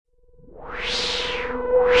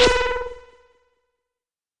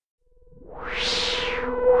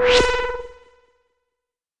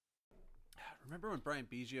when Brian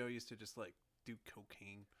Biggio used to just like do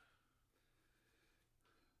cocaine?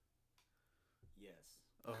 Yes.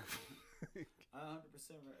 Oh. 100%.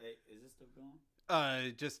 Hey, is this still going?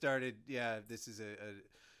 It just started. Yeah, this is a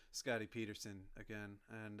Scotty Peterson again,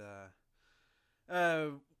 and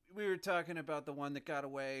we were talking about the one that got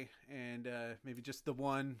away, and maybe just the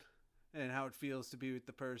one, and how it feels to be with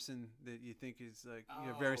the person that you think is like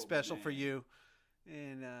very special for you.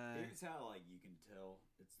 And here's how like you can tell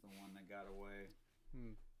it's the one that got away.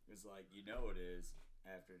 It's like it is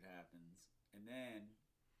after it happens, and then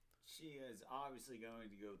she is obviously going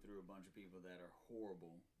to go through a bunch of people that are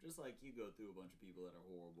horrible, just like you go through a bunch of people that are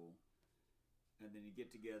horrible. And then you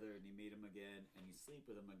get together and you meet them again and you sleep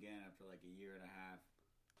with them again after like a year and a half.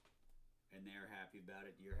 And they're happy about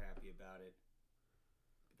it. You're happy about it.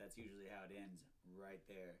 But that's usually how it ends right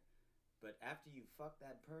there. But after you fuck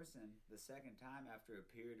that person the second time after a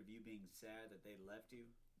period of you being sad that they left you,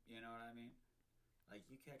 you know what I mean? Like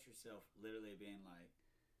you catch yourself literally being like,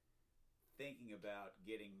 thinking about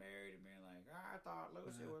getting married and being like, I thought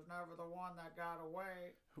Lucy was never the one that got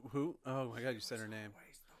away. Who? Oh my God, you said her name.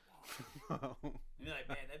 And you're like,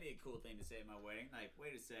 man, that'd be a cool thing to say at my wedding. Like,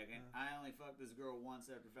 wait a second, I only fucked this girl once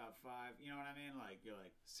after about 5. You know what I mean? Like, you're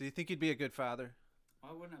like. So you think you'd be a good father?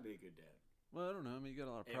 Why wouldn't I be a good dad? Well, I don't know. I mean, you got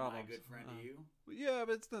a lot of problems. Am I a good friend to you? Well, yeah,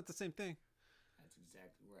 but it's not the same thing. That's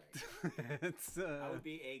exactly right. I would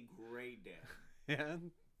be a great dad. Yeah.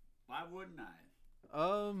 Why wouldn't I?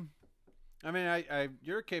 I mean,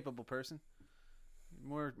 you're a capable person.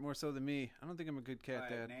 More so than me. I don't think I'm a good cat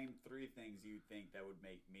dad. Name 3 things you think that would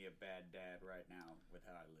make me a bad dad right now with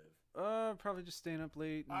how I live. Probably just staying up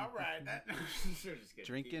late. All right. Just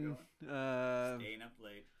drinking. Staying up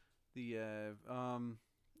late.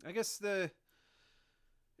 I guess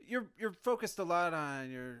you're focused a lot on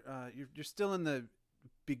you're still in the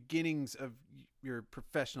beginnings of your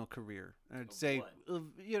professional career. I'd say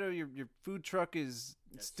your food truck is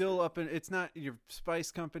still up, and it's not your spice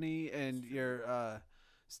company, and your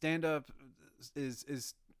stand up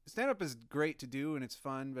is great to do and it's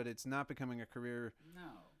fun, but it's not becoming a career.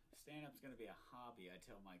 No, stand up's gonna be a hobby. I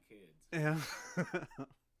tell my kids. Yeah.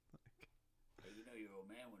 Hey, your old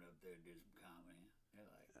man went up there and did some comedy. They're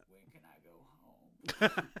like, when can I go home?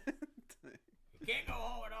 You can't go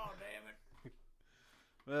home at all, damn it.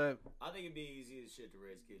 I think it'd be easy as shit to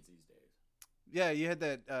raise kids these days. Yeah, you had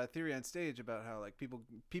that theory on stage about how like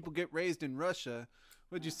people get raised in Russia.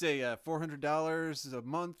 What'd you say? $400 a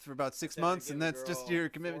month for about 6 months, and that's just your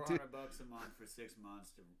commitment to. $400 a month for 6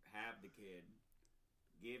 months to have the kid,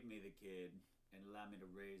 give me the kid, and allow me to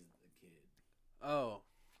raise the kid. Oh,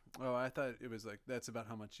 I thought it was like that's about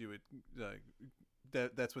how much you would like.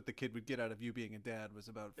 That's what the kid would get out of you being a dad was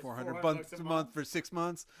about $400 a month for 6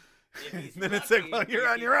 months. And then it's like, well, you're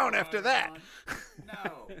on your own after that.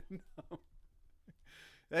 No. No.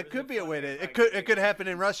 That could be a way to. It could happen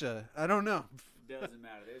in Russia. I don't know. Doesn't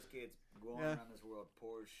matter. There's kids going around this world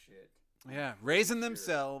poor as shit. Yeah, raising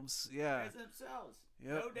themselves. Yeah. Raising themselves.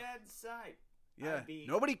 Yep. No dad's sight. Yeah.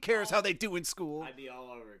 Nobody cares how they do in school. I'd be all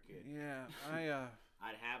over a kid. Yeah.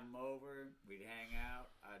 I'd have him over. We'd hang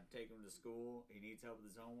out. I'd take him to school. He needs help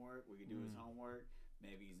with his homework. We could do his homework.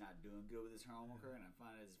 Maybe he's not doing good with his homework, and I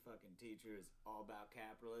find his fucking teacher is all about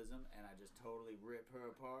capitalism, and I just totally rip her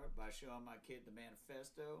apart by showing my kid the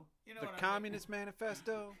manifesto. You know the Communist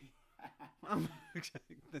Manifesto?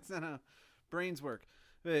 That's not how brains work.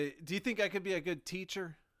 Do you think I could be a good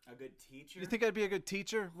teacher? A good teacher? You think I'd be a good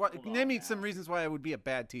teacher? Name me some reasons why I would be a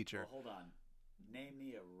bad teacher. Well, hold on. Name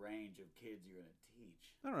me a range of kids you're going to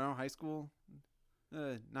teach. I don't know. High school,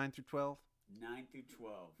 9 through 12. 9 through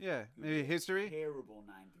 12. Yeah, maybe history. Terrible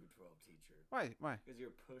 9 through 12 teacher. Why? Because you're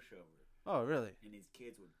a pushover. Oh, really? And these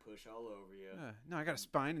kids would push all over you. No, I got a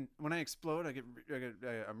spine, and when I explode,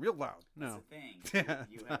 I'm real loud. No. That's the thing. Yeah.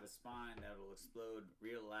 You have a spine that will explode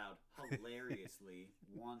real loud, hilariously,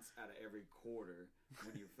 once out of every quarter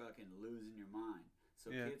when you're fucking losing your mind.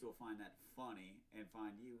 So kids will find that funny and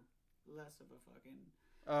find you less of a fucking...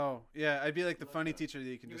 Oh, yeah, I'd be like the funny teacher that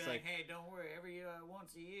you can just like... Hey, don't worry, every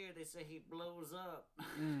once a year they say he blows up.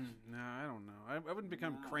 No, I don't know. I wouldn't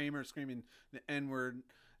become Kramer screaming the N-word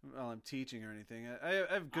while I'm teaching or anything.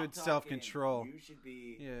 I have good self-control. You should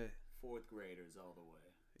be 4th graders all the way.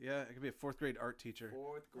 Yeah, I could be a 4th grade art teacher.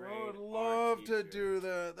 4th grade I would love to do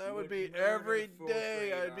that. That would be every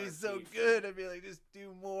day. I'd be so good. I'd be like, just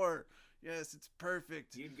do more. Yes, it's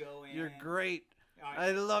perfect. You'd go in. You're great.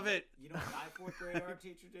 I love it. You know what my 4th grade art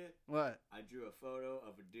teacher did? What? I drew a photo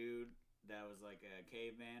of a dude that was like a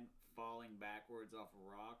caveman falling backwards off a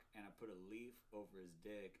rock, and I put a leaf over his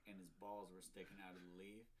dick, and his balls were sticking out of the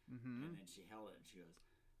leaf. Mm-hmm. And then she held it, and she goes,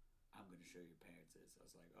 I'm going to show your parents this. I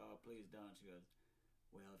was like, oh, please don't. She goes,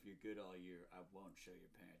 well, if you're good all year, I won't show your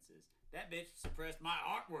parents this. That bitch suppressed my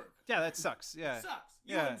artwork. Yeah, that sucks. Yeah. It sucks.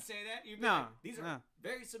 You wouldn't say that. You'd be like, these are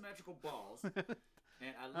very symmetrical balls.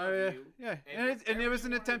 And I love you. Yeah, and it was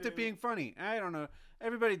an attempt at being funny. I don't know.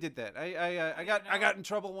 Everybody did that. I got in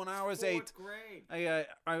trouble when I was 8. Grade.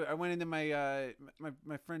 I went into my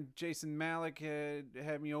friend Jason Malik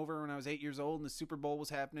had me over when I was 8 years old, and the Super Bowl was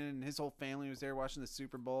happening, and his whole family was there watching the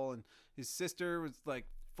Super Bowl, and his sister was like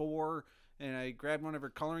 4, and I grabbed one of her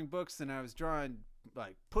coloring books, and I was drawing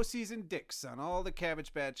like pussies and dicks on all the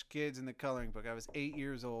Cabbage Patch Kids in the coloring book. I was 8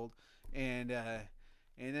 years old, and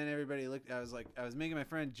then everybody looked. I was making my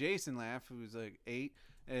friend Jason laugh, who was like 8,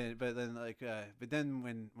 but then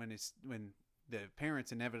when the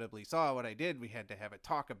parents inevitably saw what I did, we had to have a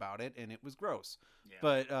talk about it, and it was gross. Yeah.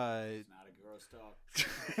 But it's not a gross talk.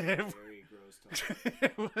 It's a very gross talk.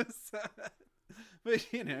 It was.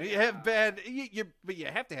 But you know, you have bad. But you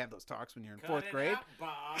have to have those talks when you're in 4th grade.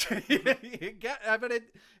 Out, but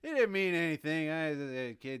it didn't mean anything.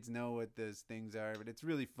 The kids know what those things are, but it's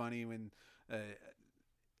really funny when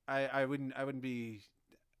I wouldn't be.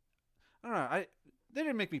 I don't know. They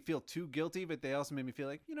didn't make me feel too guilty, but they also made me feel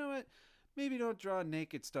like, you know what? Maybe don't draw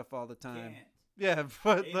naked stuff all the time. Can't. Yeah,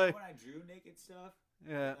 but even like when I drew naked stuff.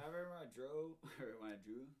 Yeah. I remember when I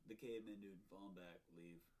drew the caveman dude falling back,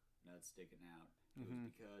 leave, nuts sticking out. It was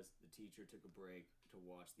because the teacher took a break to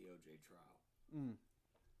watch the OJ trial.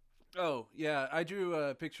 Oh, yeah. I drew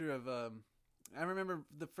a picture of I remember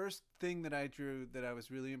the first thing that I drew that I was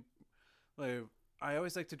really like. I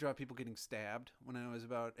always like to draw people getting stabbed when I was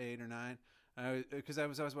about 8 or 9. Because I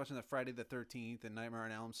was watching the Friday the 13th and Nightmare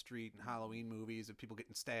on Elm Street and Halloween movies of people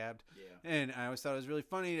getting stabbed. Yeah. And I always thought it was really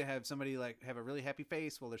funny to have somebody like have a really happy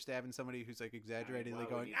face while they're stabbing somebody who's like exaggeratedly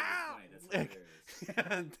going, ow!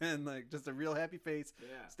 And then like just a real happy face,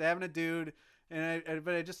 stabbing a dude. And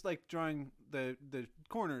but I just like drawing the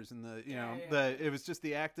corners and it was just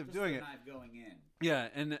the act of just doing the it. Knife going in. Yeah,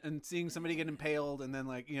 and seeing somebody get impaled, and then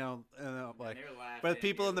like like, laughing, but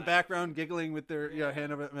people in the background giggling with their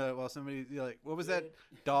hand over while somebody like, what was that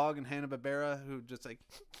dog in Hanna-Barbera who just like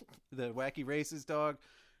the Wacky Races dog,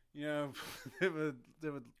 it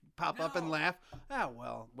would pop up and laugh. Oh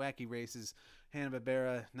well, Wacky Races,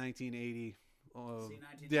 Hanna-Barbera, 1980.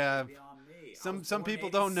 Yeah. Beyond me. Some people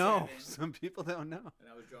don't know. Some people don't know. And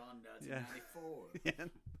I was drawing nuts in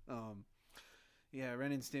 94. Yeah,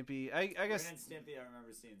 Ren and Stimpy. I guess Ren and Stimpy. I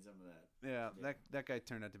remember seeing some of that. Yeah, that guy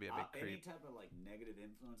turned out to be a big creep. Any type of like negative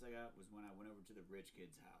influence I got was when I went over to the rich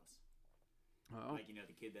kid's house. Oh. Like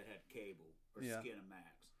the kid that had cable or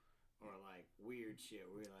Skinamax or like weird shit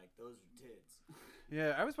where you're like, those are tits.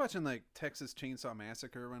 Yeah, I was watching like Texas Chainsaw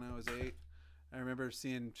Massacre when I was 8. I remember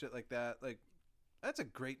seeing shit like that. Like, that's a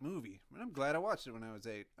great movie. I'm glad I watched it when I was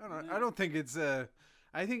 8. I don't think it's I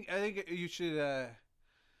think you should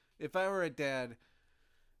if I were a dad,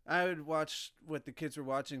 I would watch what the kids were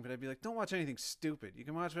watching, but I'd be like, don't watch anything stupid. You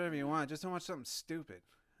can watch whatever you want, just don't watch something stupid.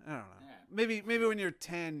 I don't know. Yeah. Maybe when you're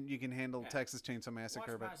 10 you can handle Texas Chainsaw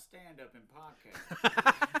Massacre. Watch my stand-up and podcast.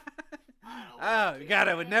 Oh God,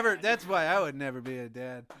 I would never. That's why I would never be a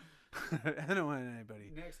dad. I don't want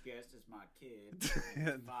anybody. Next guest is my kid, 5,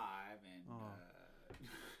 and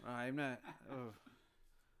I'm not.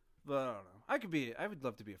 But I don't know. I would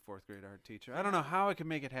love to be a 4th grade art teacher. I don't know how I could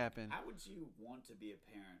make it happen. How would you want to be a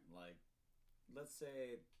parent? Like, let's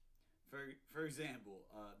say, for example,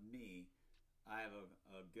 me, I have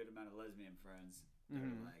a good amount of lesbian friends that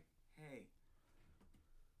are like, hey,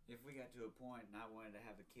 if we got to a point and I wanted to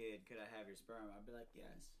have a kid, could I have your sperm? I'd be like,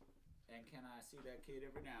 yes. And can I see that kid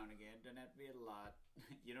every now and again? Doesn't have to be a lot.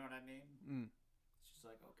 You know what I mean? It's just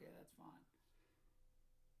like, okay, that's fine.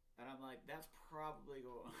 And I'm like, that's probably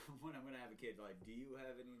when I'm going to have a kid. Like, do you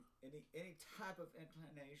have any type of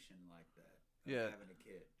inclination like that? Having a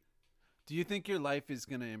kid. Do you think your life is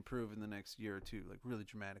going to improve in the next year or 2, like really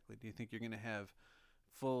dramatically? Do you think you're going to have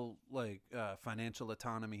full like financial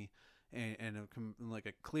autonomy and like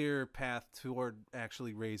a clear path toward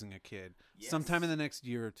actually raising a kid sometime in the next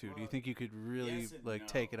year or 2? Well, do you think you could really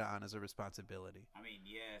take it on as a responsibility? I mean,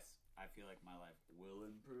 yes, I feel like my life will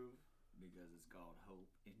improve because it's called hope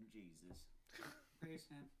in Jesus. Praise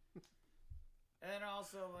him. And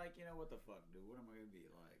also, like, what the fuck, dude? What am I gonna be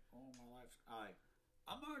like? Oh, my life's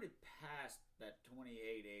I'm already past that 28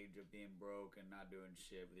 age of being broke and not doing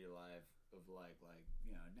shit with your life. Of like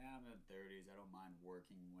now I'm in the 30s. I don't mind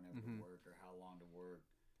working whenever to work or how long to work.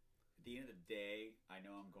 At the end of the day, I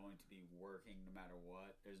know I'm going to be working no matter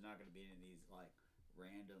what. There's not going to be any of these like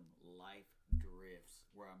random life drifts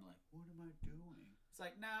where I'm like, what am I doing? It's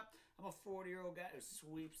like, nah, I'm a 40-year-old guy who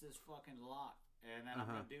sweeps this fucking lot. and then I'm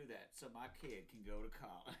gonna do that so my kid can go to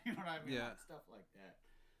college. You know what I mean? Yeah. Like, stuff like that.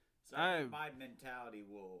 So I think my mentality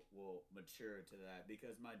will mature to that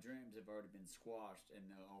because my dreams have already been squashed in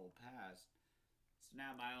the old past. So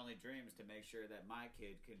now my only dream is to make sure that my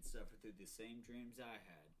kid can suffer through the same dreams I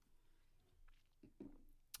had.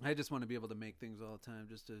 I just want to be able to make things all the time,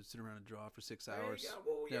 just to sit around and draw for 6 hours.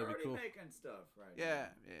 Well, you're already cool. making stuff, right? Yeah,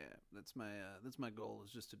 yeah. That's my goal,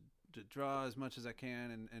 is just to draw as much as I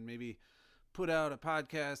can, and maybe put out a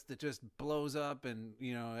podcast that just blows up, and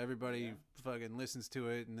everybody fucking listens to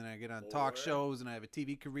it, and then I get on talk shows, and I have a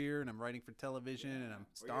TV career, and I'm writing for television, and I'm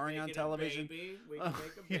starring on television. We can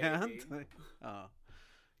make a baby. Oh,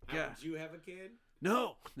 yeah. Would you have a kid?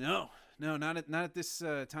 No, not at this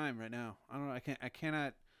time right now. I don't know. I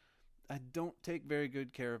cannot. I don't take very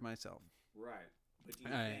good care of myself. Right,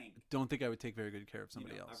 but don't think I would take very good care of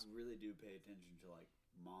somebody else. I really do pay attention to like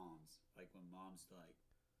moms, like when moms like,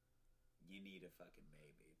 you need a fucking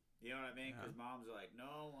baby. You know what I mean? Because moms are like,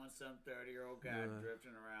 no, want some 30-year-old guy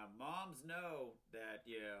drifting around. Moms know that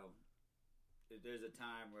there's a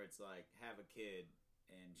time where it's like, have a kid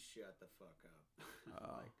and shut the fuck up.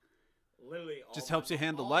 Like, literally, just helps you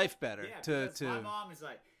handle life better. Yeah, my mom is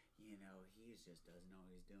like, he just doesn't know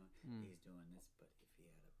what he's doing. He's doing this, but if he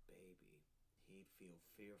had a baby, he'd feel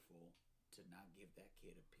fearful to not give that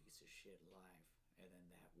kid a piece of shit life, and then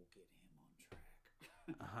that will get him on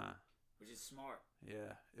track. Which is smart.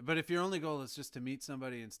 Yeah, but if your only goal is just to meet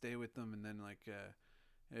somebody and stay with them, and then like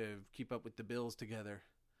keep up with the bills together,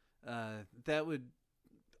 that would,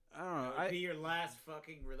 I don't know. That would be your last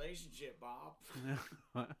fucking relationship, Bob.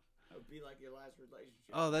 That would be like your last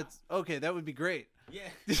relationship. Oh, that's okay. That would be great. Yeah.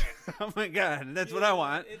 Oh my God, that's what I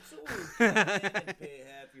want. It's always pay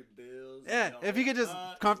half your bills. Yeah, if you could just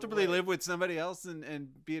comfortably live with somebody else and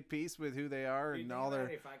be at peace with who they are and all their.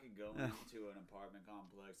 If I could go into an apartment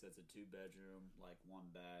complex that's a 2-bedroom, like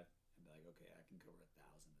 1 bath, and be like, okay, I can cover 1,000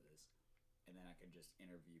 of this, and then I can just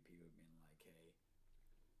interview people being like, hey,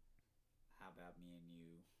 how about me and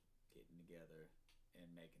you getting together and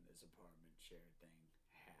making this apartment shared thing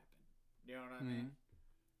happen? You know what I mean?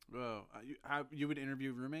 Well, you would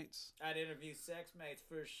interview roommates? I'd interview sex mates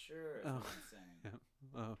for sure. Is what I'm saying. Yeah.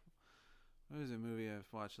 Oh, what was a movie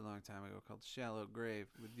I've watched a long time ago called Shallow Grave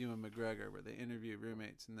with Ewan McGregor, where they interview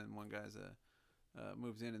roommates, and then one guy's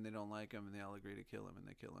moves in and they don't like him, and they all agree to kill him, and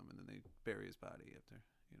they kill him, and then they bury his body after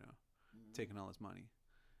taking all his money.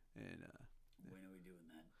 And when are we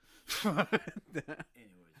doing that?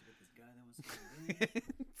 Anyways, with this guy that was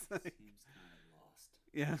seems kind of lost.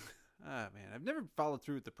 Yeah. Ah, man, I've never followed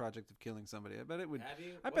through with the project of killing somebody. I bet it would. Have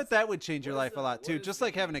you? I bet that would change your life a lot too. Just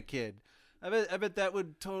like having a kid. I bet that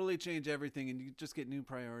would totally change everything, and you just get new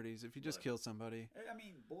priorities if you just kill somebody. I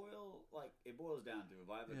mean, it boils down to, if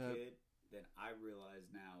I have a kid, then I realize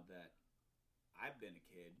now that I've been a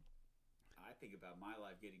kid. I think about my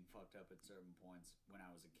life getting fucked up at certain points when I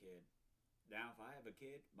was a kid. Now, if I have a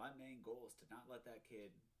kid, my main goal is to not let that kid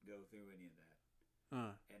go through any of that.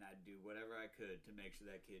 And I'd do whatever I could to make sure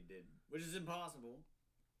that kid didn't, which is impossible.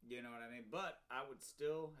 You know what I mean? But I would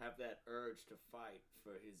still have that urge to fight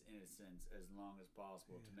for his innocence as long as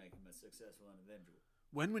possible to make him a successful individual.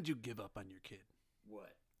 When would you give up on your kid?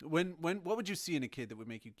 What? What would you see in a kid that would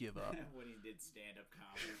make you give up? When he did stand-up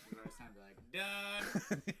comedy for the first time, be like, done.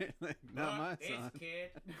 Like, not my son. This kid.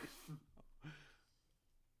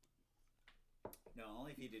 No,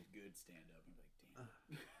 only if he did good stand-up. I'm like,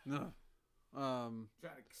 damn. No.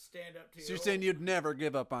 Trying to stand up to you. So you're saying you'd never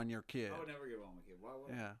give up on your kid? I would never give up on my kid. Why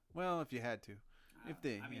would I? Yeah. Well, if you had to. Look,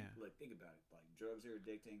 think about it. Like, drugs are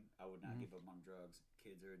addicting. I would not give up on drugs.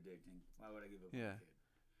 Kids are addicting. Why would I give up on a kid?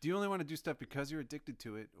 Do you only want to do stuff because you're addicted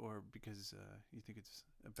to it, or because you think it's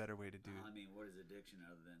a better way to do it? I mean, what is addiction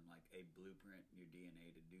other than like a blueprint in your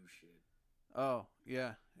DNA to do shit? Oh,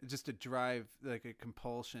 yeah. Just a drive, like a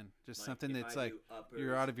compulsion. Just like something that's like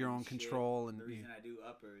you're out of your own control. And the reason I do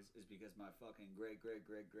uppers is because my fucking great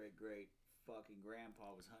fucking grandpa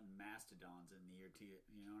was hunting mastodons in the year two.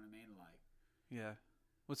 You know what I mean? Like, yeah.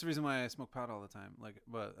 What's the reason why I smoke pot all the time? Like,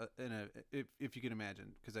 but if you can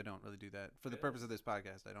imagine, because I don't really do that for the purpose of this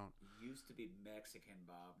podcast. I don't. Used to be Mexican,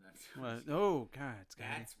 Bob. What? Oh God,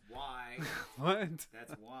 that's why. What?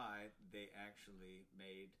 That's why they actually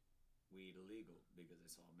made weed illegal, because they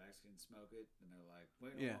saw Mexicans smoke it, and they're like,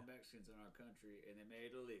 we don't want Mexicans in our country, and they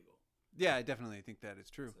made it illegal. Yeah, I definitely think that is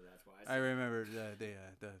true. So that's why I remember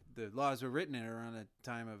the laws were written around a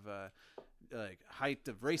time of like height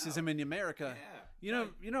of racism in America. Yeah.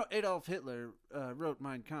 You know Adolf Hitler wrote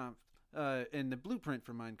Mein Kampf and the blueprint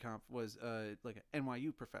for Mein Kampf was like an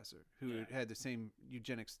NYU professor who had the same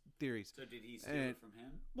eugenics theories. So did he steal it from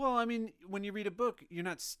him? Well, I mean, when you read a book, you're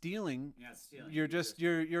not stealing. You're not stealing. You're just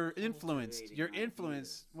you're influenced. Your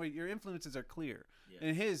ideas. your influences are clear, Yes.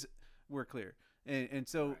 and his were clear, and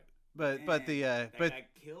so. Right. But that guy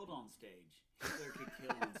killed on stage. Hitler could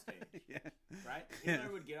kill on stage. Yeah. Right?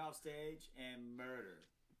 Hitler would get off stage and murder.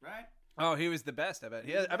 Right? Oh, he was the best. I bet.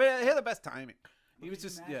 He had the best timing. He was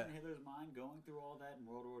just imagine Hitler's mind going through all that in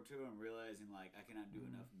World War II and realizing like I cannot do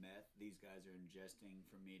enough meth. These guys are ingesting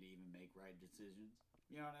for me to even make right decisions.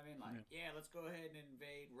 You know what I mean? Like, let's go ahead and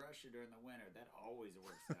invade Russia during the winter. That always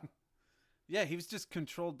works out. Yeah, he was just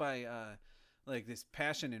controlled by like this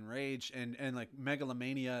passion and rage and like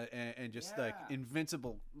megalomania and just like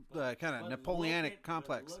invincible kind of Napoleonic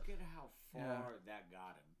complex. Look at how far that got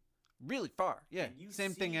him. Really far, yeah.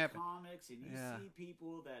 Same thing happened. Comics and you see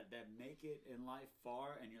people that make it in life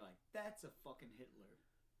far, and you're like, that's a fucking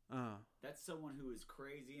Hitler. That's someone who is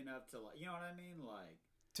crazy enough to like, you know what I mean, like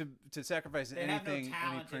to sacrifice anything,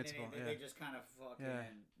 any principle. They just kind of fucking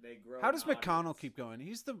they grow. How does McConnell keep going?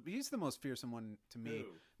 He's the most fearsome one to me. Who?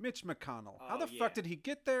 Mitch McConnell. How the fuck did he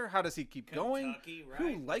get there? How does he keep going? Right?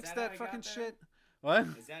 Who likes that fucking shit? What?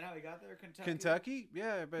 Is that how he got there? Kentucky?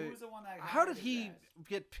 Yeah, but who was the one that how did he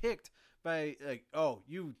get picked by like? Oh,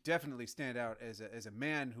 you definitely stand out as a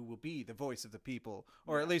man who will be the voice of the people,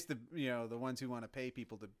 or at least the ones who want to pay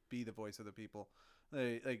people to be the voice of the people.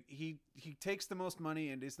 Like he takes the most money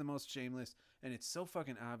and is the most shameless, and it's so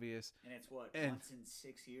fucking obvious. And it's once in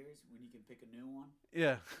 6 years when you can pick a new one.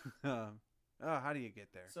 Yeah. How do you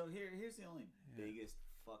get there? So here's the only biggest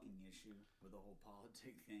fucking issue with the whole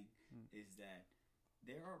politic thing is that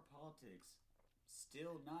there are politics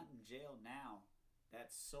still not in jail now that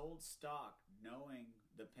sold stock knowing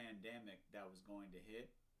the pandemic that was going to hit.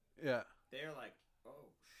 Yeah. They're like, oh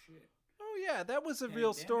shit. Oh yeah, that was a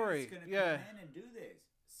real story. Come in and do this.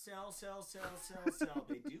 Sell.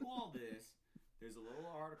 They do all this. There's a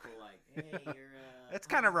little article like, hey, you're that's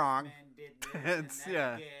kind of wrong. Did this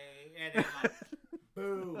and gay. And then like,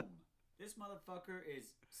 boom. This motherfucker is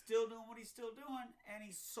still doing what he's still doing, and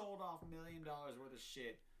he sold off $1 million worth of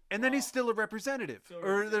shit. And then he's still a representative,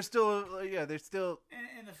 or they're still, they're still.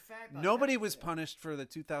 And the fact like nobody was punished for the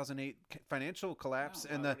 2008 financial collapse,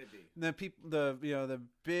 and the people, the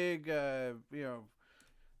big, I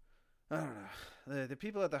don't know, the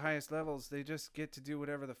people at the highest levels, they just get to do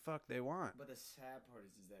whatever the fuck they want. But the sad part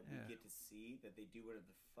is that we get to see that they do whatever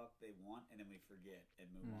the fuck they want, and then we forget and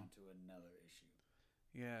move on to another issue.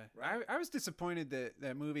 Yeah, right? I was disappointed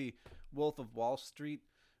that movie Wolf of Wall Street,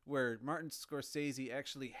 where Martin Scorsese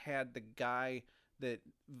actually had the guy that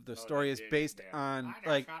the story is based on,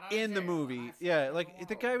 like in the movie. Yeah, like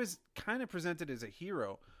the guy was kind of presented as a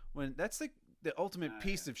hero when that's like the ultimate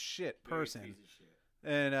piece of shit person. Piece of shit.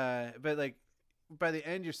 And but like by the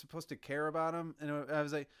end, you're supposed to care about him. And I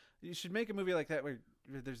was like, you should make a movie like that where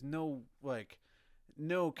there's no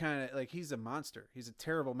kind of like he's a monster. He's a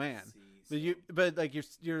terrible man. But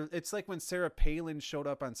you're it's like when Sarah Palin showed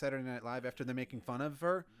up on Saturday Night Live after they're making fun of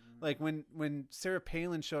her. Like when Sarah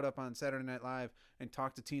Palin showed up on Saturday Night Live and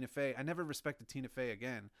talked to Tina Fey, I never respected Tina Fey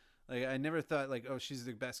again. Like I never thought like, oh, she's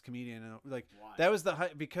the best comedian. And like why? That was the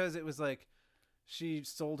hype because it was like she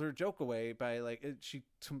sold her joke away by like she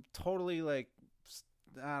totally like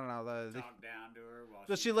I don't know talked down to her.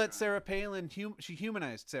 So she let Sarah Palin she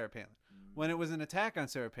humanized Sarah Palin. When it was an attack on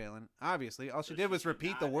Sarah Palin, obviously, all she did was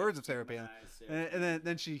repeat the words of Sarah Palin. And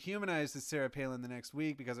then she humanized Sarah Palin the next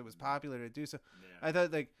week because it was popular to do so. Yeah. I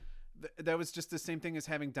thought, like, that was just the same thing as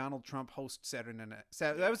having Donald Trump host Saturday Night.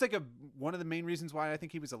 That was, like, one of the main reasons why I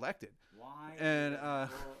think he was elected. Why? And, well,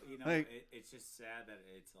 like, it's just sad that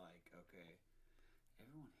it's like, okay,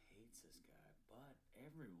 everyone hates this guy, but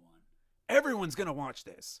everyone's going to watch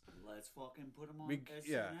this. Let's fucking put him on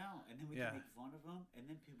SNL, and then we can make fun of him, and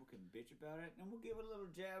then people can bitch about it, and we'll give a little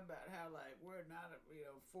jab about how like we're not,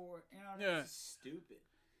 for it's stupid.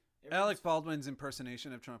 Alec Baldwin's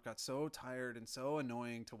impersonation of Trump got so tired and so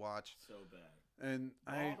annoying to watch. So bad. And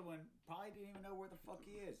Baldwin probably didn't even know where the fuck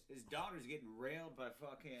he is. His daughter's getting railed by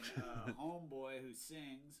fucking homeboy who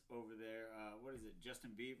sings over there. What is it,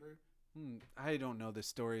 Justin Bieber? I don't know the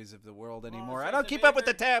stories of the world anymore. I don't keep up with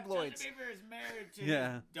the tabloids. Justin Bieber is married to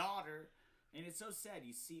his daughter, and it's so sad.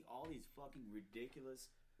 You see all these fucking ridiculous,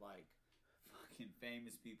 like, fucking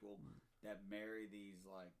famous people that marry these,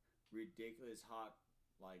 like, ridiculous hot,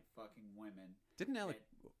 like, fucking women. Didn't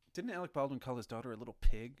Alec Baldwin call his daughter a little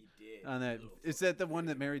pig? He did. On that, is that the one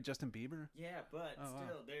that married Justin Bieber? Yeah, but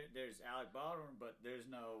still, there's Alec Baldwin, but there's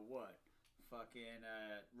no fucking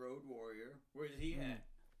Road Warrior. Where's he at?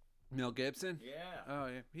 Mel Gibson? Yeah. Oh,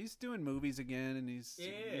 yeah. He's doing movies again, and he's... He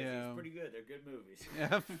is. He's pretty good. They're good movies.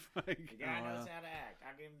 Yeah. The guy knows how to act.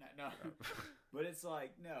 I'll give him that. No. But it's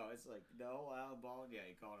like, Alan Baldwin, yeah,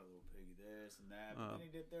 he called a little piggy this and that. But then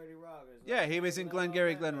he did 30 Rock. Yeah, he was in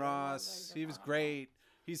Glengarry Glen Ross. He was great.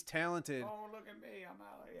 He's talented. Oh, look at me. I'm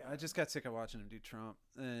out. Yeah. I just got sick of watching him do Trump.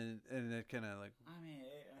 And it kind of like... I mean,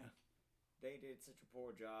 they did such a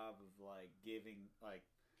poor job of, like, giving, like...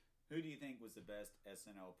 Who do you think was the best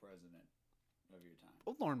SNL president of your time?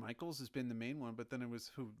 Well, Lorne Michaels has been the main one, but then it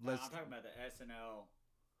was who? I'm talking about the SNL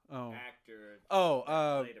actor.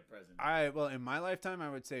 That played a president. Well, in my lifetime, I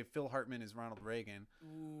would say Phil Hartman is Ronald Reagan.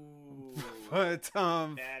 Ooh, but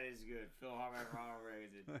that is good. Phil Hartman, Ronald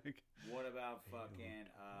Reagan. Like, what about fucking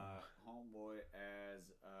homeboy as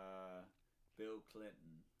Bill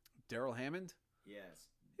Clinton? Daryl Hammond? Yes,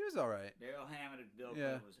 he was all right. Daryl Hammond as Bill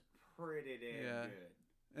Clinton was pretty damn good.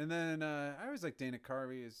 And then I always like Dana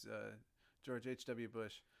Carvey as George H.W.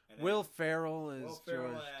 Bush. Will Ferrell as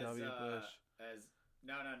George W. Bush.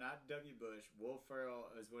 Not W. Bush. Will Ferrell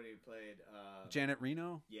is when he played Janet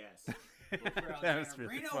Reno. Yes, Will Ferrell. That was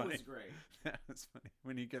really Reno funny. was great. That was funny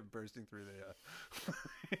when he kept bursting through the.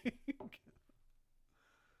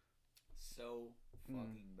 So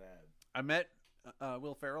fucking bad. I met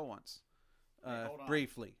Will Ferrell once,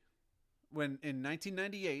 briefly. When in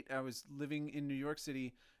 1998, I was living in New York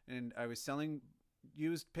City and I was selling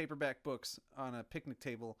used paperback books on a picnic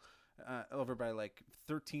table over by like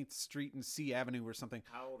 13th Street and C Avenue or something.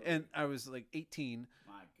 How old? And I was like 18.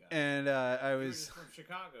 My God. And I was from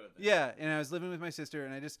Chicago. Then. Yeah, and I was living with my sister,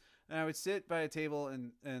 and I would sit by a table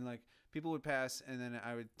and like people would pass, and then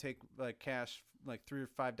I would take like cash, like $3 or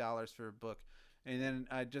 $5 for a book, and then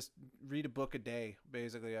I'd just read a book a day.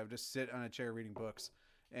 Basically, I would just sit on a chair reading books.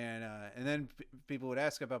 And then people would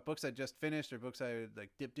ask about books I just finished or books I had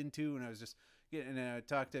like dipped into, and I was just getting and I would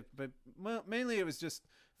talk to. But mainly it was just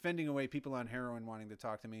fending away people on heroin wanting to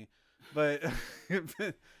talk to me. But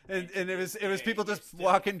and it was people just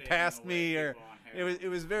walking past me, or it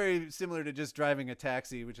was very similar to just driving a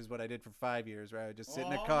taxi, which is what I did for 5 years, where I would just sit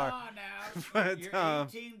in a car. On now. But, you're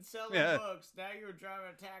 18 selling books. Now you're driving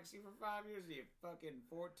a taxi for 5 years. Are you fucking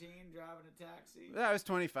 14 driving a taxi? I was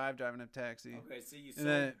 25 driving a taxi. Okay, so you. And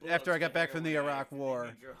then after I got back from the Iraq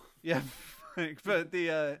War, yeah, but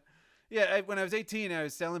when I was 18, I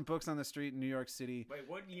was selling books on the street in New York City. Wait,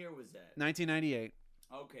 what year was that? 1998.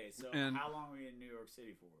 Okay, so and how long were you in New York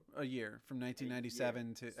City for? A year, from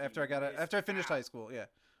 1997 to after I finished high school. Yeah.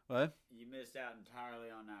 What? You missed out entirely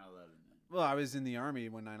on 9/11 then. Well, I was in the Army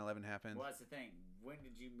when 9/11 happened. Well, that's the thing. When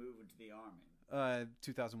did you move into the Army?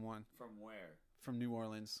 2001. From where? From New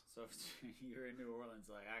Orleans. So you're in New Orleans,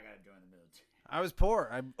 like, I gotta join the military. I was poor.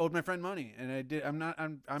 I owed my friend money, and I did. I'm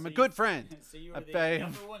a good friend. So you were the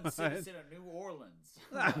number one citizen of New Orleans.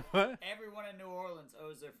 What? Everyone in New Orleans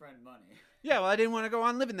owes their friend money. Yeah, well, I didn't want to go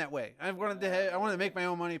on living that way. I wanted to make my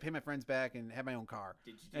own money, pay my friends back, and have my own car.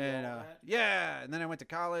 Did you do all that? Yeah, and then I went to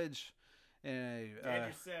college, and you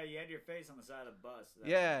had your face on the side of the bus.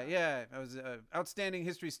 Yeah. I was outstanding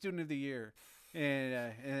history student of the year.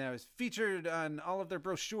 And I was featured on all of their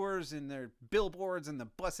brochures and their billboards and the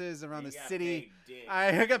buses around the city.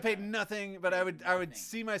 I got paid nothing, but I would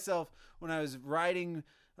see myself when I was riding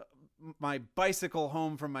my bicycle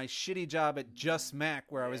home from my shitty job at Just Mac,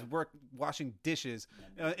 where I was washing dishes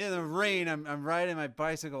in the rain. I'm riding my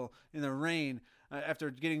bicycle in the rain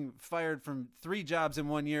after getting fired from 3 jobs in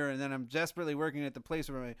 1 year, and then I'm desperately working at the place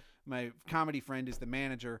where my comedy friend is the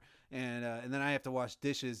manager. And then I have to wash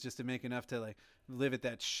dishes just to make enough to like live at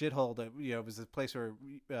that shithole that was the place where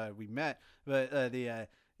we met. But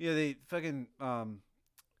they fucking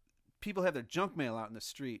people have their junk mail out in the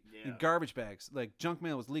street in garbage bags. Like junk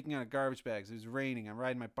mail was leaking out of garbage bags. It was raining. I'm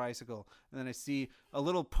riding my bicycle, and then I see a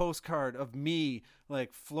little postcard of me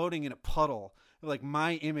like floating in a puddle, like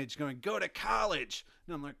my image going, "Go to college,"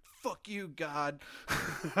 and I'm like, "Fuck you, God."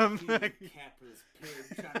 I'm like, capitalist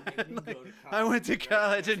pig trying to make me go to college. I went to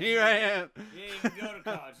college, and here I am. Yeah, you can go to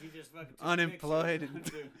college. You just fucking unemployed.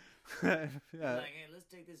 Like, hey, let's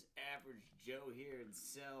take this average Joe here and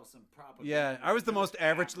sell some propaganda. Yeah, I was the most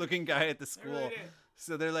average-looking guy at the school. Really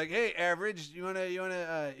so they're like, "Hey, average, you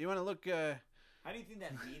wanna look?" How do you think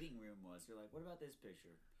that meeting room was? You're like, what about this picture?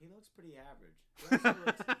 He looks pretty average. He also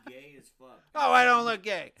looks gay as fuck. Oh, I don't look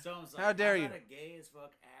gay. Someone's like, how dare you? A gay as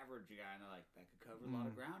fuck average guy, and they're like, that could cover a lot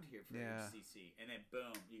of ground here for HCC. And then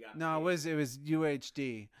boom, you got No, paid. it was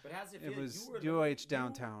UHD. But how's it feel? It was UH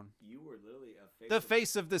downtown. You were literally a face. The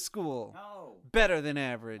face of the school. No. Better than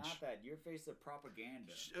average. Not that. You're face of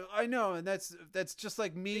propaganda. I know, and that's just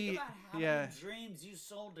like me. Think about how many dreams you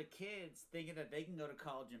sold to kids thinking that they can go to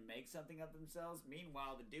college and make something of themselves.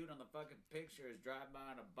 Meanwhile, the dude on the fucking picture is driving by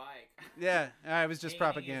on a bike. Yeah, I was just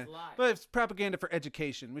propaganda. But it's propaganda for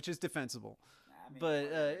education, which is defensible. I mean,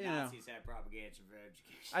 but Nazis had propaganda for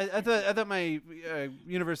education. I thought my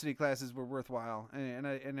university classes were worthwhile, and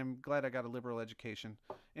I'm glad I got a liberal education,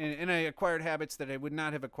 and I acquired habits that I would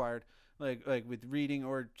not have acquired, like with reading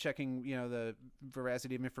or checking, the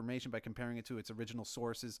veracity of information by comparing it to its original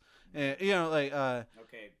sources. Okay,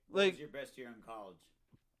 what was your best year in college?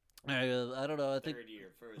 I don't know. I think third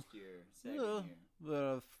year, first year, second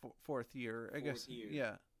year, fourth year. I guess.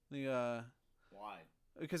 Year. Yeah. Why?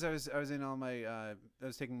 Because I was in all my I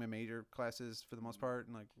was taking my major classes for the most part,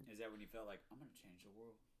 and is that when you felt like I'm gonna change the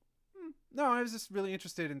world? No, I was just really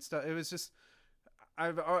interested in stuff. It was just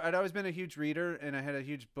I'd always been a huge reader, and I had a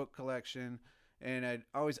huge book collection, and I'd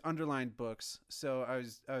always underlined books. So I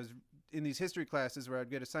was in these history classes where I'd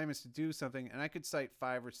get assignments to do something, and I could cite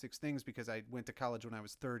 5 or 6 things because I went to college when I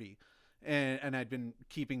was 30, and I'd been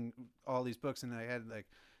keeping all these books, and I had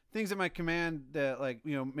things at my command that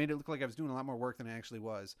made it look like I was doing a lot more work than I actually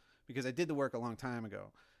was, because I did the work a long time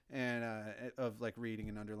ago, and of reading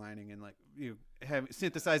and underlining and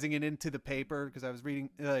synthesizing it into the paper, because I was reading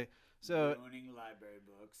owning library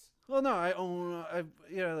books. Well, no, I own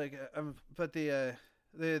but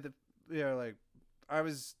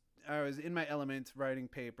I was in my element writing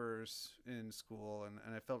papers in school, and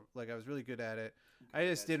I felt like I was really good at it. Okay, I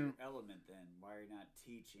just didn't your element then. Why are you not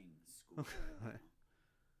teaching school?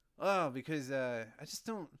 Oh, because I'm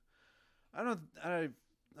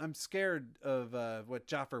scared of what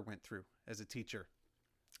Joffer went through as a teacher.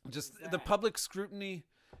 Just the public scrutiny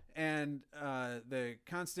and the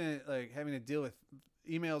constant having to deal with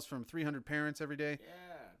emails from 300 parents every day.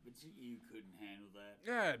 Yeah, but you couldn't handle that.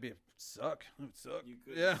 Yeah, it would suck. It would suck. You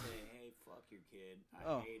couldn't say, hey, fuck your kid.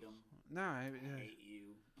 I hate him. No, I hate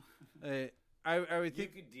you. I would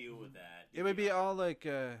think you could deal with that. It would be all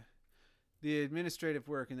the administrative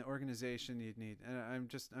work and the organization you'd need, and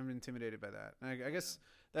I'm intimidated by that. I guess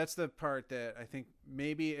that's the part that I think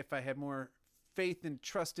maybe if I had more faith and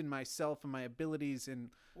trust in myself and my abilities, and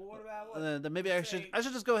what about maybe I should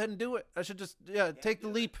just go ahead and do it. I should just take the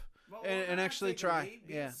leap and actually try.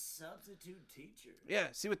 Be a substitute teacher. Yeah,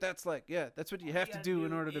 see what that's like. Yeah, that's what you have to do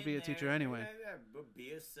in order to be a teacher anyway. But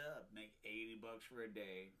be a sub, make $80 for a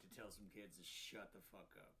day to tell some kids to shut the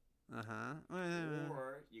fuck up.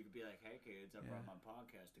 Or you could be like, hey kids, I brought my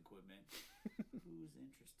podcast equipment. Who's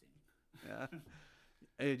interesting? Yeah.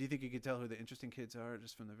 Hey, do you think you could tell who the interesting kids are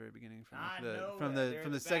just from the very beginning? From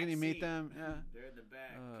the second you meet them? Yeah. They're in the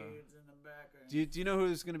back. Kids in the back. Do you know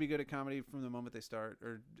who's going to be good at comedy from the moment they start?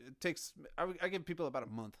 Or it takes I give people about a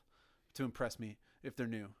month to impress me if they're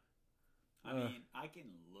new. I mean, I can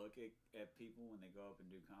look at people when they go up and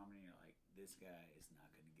do comedy, and you're like, this guy is not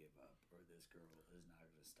going to give up, or this girl is not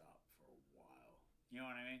going to stop for a while. You know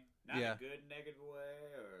what I mean? Not a good, negative way,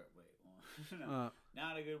 or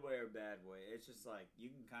not a good way or bad way. It's just you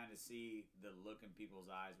can kind of see the look in people's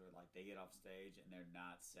eyes where they get off stage and they're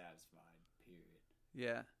not satisfied, period.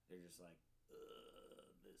 Yeah. They're just like, ugh,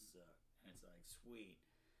 this sucks. And it's like, sweet.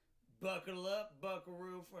 Buckle up,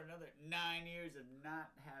 buckaroo, for another 9 years of not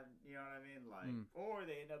having, you know what I mean? Or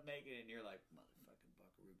they end up making it and you're like, motherfucking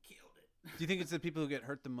buckaroo, killed it. Do you think it's the people who get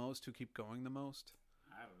hurt the most who keep going the most?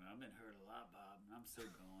 I don't know. I've been hurt a lot, Bob, and I'm still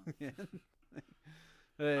going.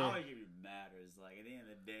 Yeah. All it even matters. At the end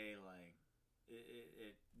of the day,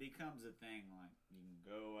 it becomes a thing. You can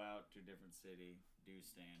go out to a different city, do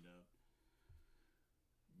stand-up,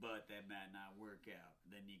 but that might not work out.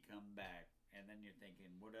 Then you come back. And then you're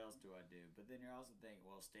thinking, what else do I do? But then you're also thinking,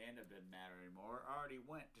 well, stand-up doesn't matter anymore. I already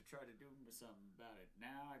went to try to do something about it.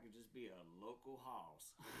 Now I could just be a local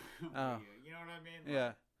house. You know what I mean?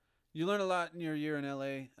 Yeah. You learn a lot in your year in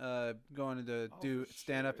L.A., going to do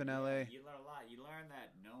stand-up in L.A. You learn a lot. You learn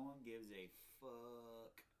that no one gives a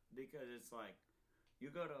fuck. Because it's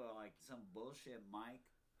you go to some bullshit mic,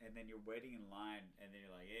 and then you're waiting in line, and then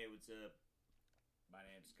you're like, hey, what's up? My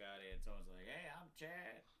name's Scotty. And someone's like, hey, I'm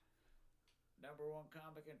Chad. #1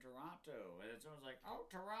 comic in Toronto. And someone's like, oh,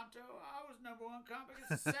 Toronto? I was #1 comic in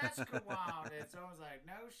Saskatchewan. And someone's like,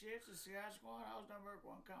 no shit, it's Saskatchewan. I was #1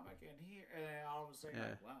 comic in here. And then all of a sudden,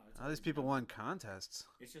 wow. All these people won contests.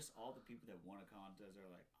 It's just all the people that won a contest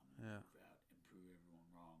are like, I'm going to move out and prove everyone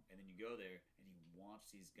wrong. And then you go there, and you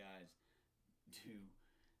watch these guys do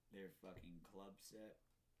their fucking club set.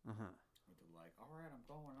 Uh-huh. They're like, all right, I'm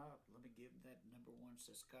going up. Let me give that number 1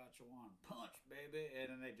 Saskatchewan punch, baby. And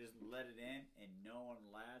then they just let it in, and no one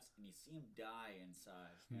laughs. And you see them die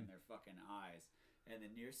inside in their fucking eyes. And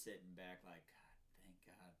then you're sitting back like, God, thank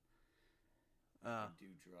God I can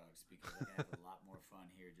do drugs, because I can have a lot more fun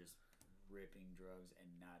here just ripping drugs and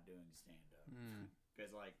not doing stand-up. Because,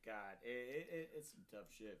 like, God, it's some tough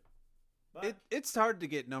shit. But it's hard to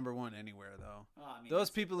get number 1 anywhere, though. I mean, those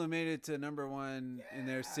people who made it to number 1 in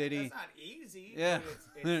their city. That's not easy. Yeah.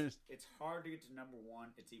 It's hard to get to number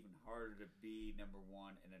 1. It's even harder to be number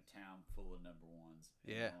 1 in a town full of number 1s.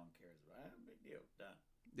 Yeah. No one cares about it. Big deal. Done.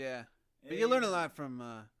 Yeah. But you learn a lot from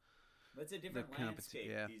but it's a different landscape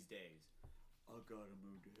these days. I gotta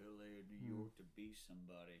move to LA or New York to be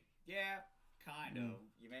somebody. Yeah. Kind of.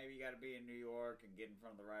 You got to be in New York and get in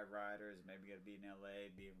front of the right writers. Maybe you got to be in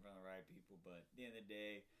LA, be in front of the right people. But at the end of the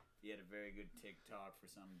day, if you had a very good TikTok for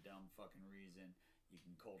some dumb fucking reason, you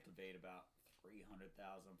can cultivate about 300,000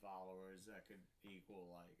 followers. That could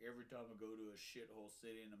equal, like, every time I go to a shithole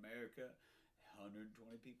city in America,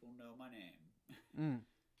 120 people know my name.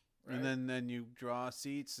 Right? And then you draw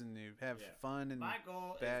seats and you have fun and my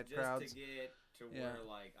goal bad is just crowds. to get to where,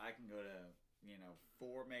 like, I can go to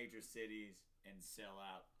 4 major cities and sell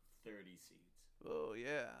out 30 seats. Oh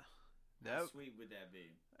yeah, how sweet would that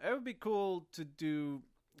be? That would be cool to do.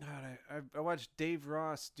 God, I watched Dave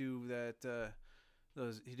Ross do that.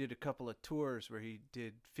 He did a couple of tours where he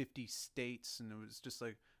did 50 states, and it was just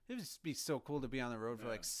like, it would just be so cool to be on the road for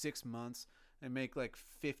like 6 months and make like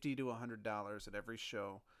 $50 to $100 at every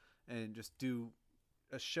show, and just do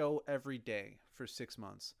a show every day for 6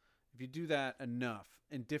 months. If you do that enough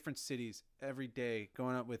in different cities every day,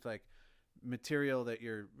 going up with like material that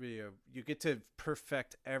you get to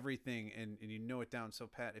perfect everything and you know it down so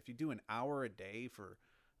pat. If you do an hour a day for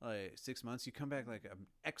like 6 months, you come back like an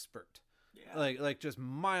expert. Yeah. Like just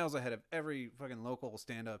miles ahead of every fucking local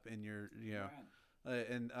stand up in your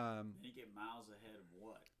and you get miles ahead of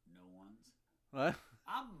what? No one's. What?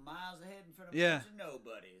 I'm miles ahead in front of a bunch of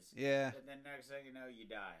nobodies. Yeah. And then next thing you know, you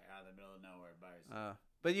die out of the middle of nowhere by yourself.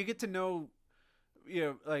 But you get to know,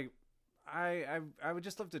 like, I would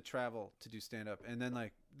just love to travel to do stand up, and then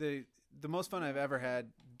like the most fun I've ever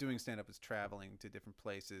had doing stand up is traveling to different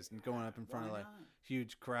places and going up in front of like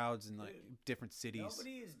huge crowds in like different cities.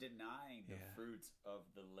 Nobody is denying the fruits of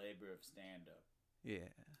the labor of stand up.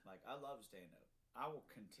 Yeah. Like, I love stand up. I will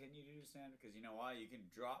continue to do stand up because you know why? You can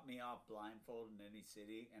drop me off blindfolded in any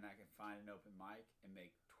city, and I can find an open mic and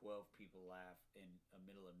make 12 people laugh in the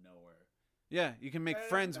middle of nowhere. Yeah, you can make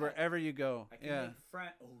friends wherever you go. I can make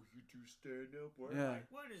friends. Oh, you do stand up?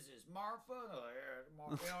 Like, what is this, Marfa?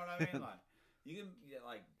 You know what I mean? Like, you can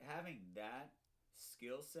like having that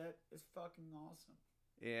skill set is fucking awesome.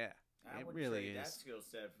 Yeah, I would really trade that skill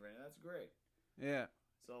set for it. That's great. Yeah.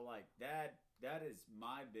 So like that is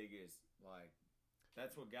my biggest, like,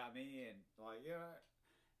 that's what got me in. Like, that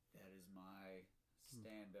is my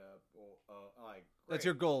stand up like great. That's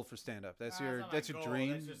your goal for stand up. That's your goal.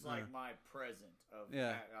 Dream. That's just like my present of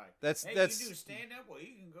like, that's you do stand up, well,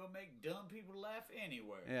 you can go make dumb people laugh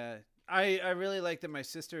anywhere. Yeah. I really like that my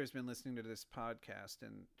sister has been listening to this podcast,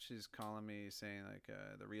 and she's calling me saying like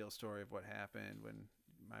the real story of what happened when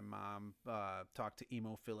my mom talked to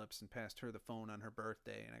Emo Phillips and passed her the phone on her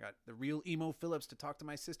birthday, and I got the real Emo Phillips to talk to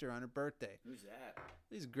my sister on her birthday. Who's that?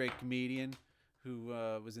 He's a great comedian who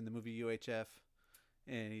was in the movie UHF.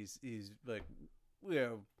 And he's like,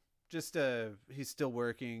 just he's still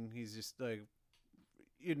working. He's just like,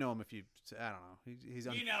 you know him if you, I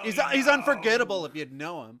don't know. He's unforgettable if you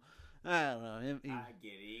know him. I don't know. I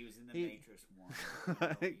get it. He was in the Matrix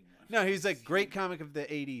one. No, he's like great comic of the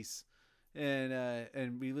 '80s,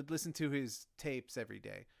 and we would listen to his tapes every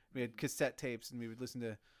day. We had cassette tapes, and we would listen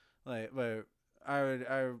to like,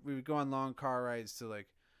 we would go on long car rides to like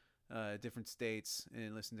different states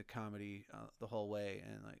and listen to comedy the whole way,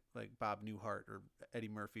 and like Bob Newhart or Eddie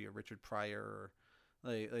Murphy or Richard Pryor or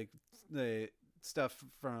like the stuff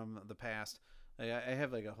from the past. Like, I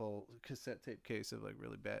have like a whole cassette tape case of like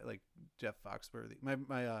really bad, like Jeff Foxworthy.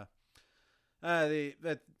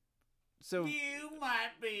 So you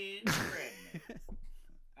might be pregnant.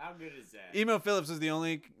 How good is that? Emo Phillips was the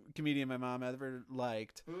only comedian my mom ever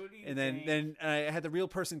liked. Who do you and then I had the real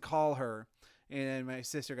person call her. And my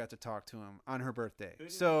sister got to talk to him on her birthday.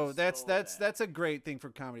 So that's a great thing for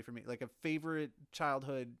comedy for me. Like a favorite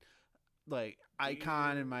childhood like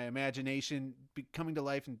icon in my imagination coming to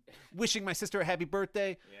life and wishing my sister a happy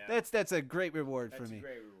birthday. Yeah. That's a great reward for me. That's a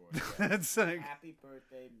great reward. Yeah. That's like, happy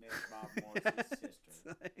birthday, Miss Bob Morris'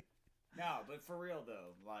 sister. No, but for real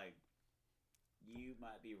though, like, you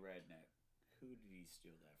might be redneck. Who did he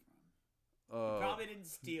steal that from? probably didn't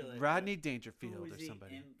steal it. Rodney Dangerfield who was or he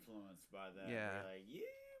somebody. Influenced by that? Yeah. Like,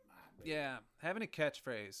 Yeah, having a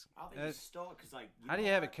catchphrase. I don't think he stole it because, like, how do you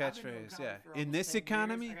have a catchphase? Yeah, in this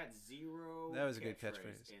economy, I got zero. That was a good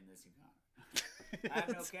catchphrase. In this economy, I have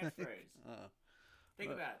no catchphrase.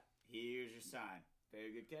 Think about it. Here's your sign.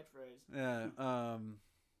 Very good catchphrase. Yeah.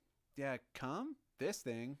 Yeah. Come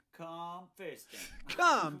fisting. Come fisting.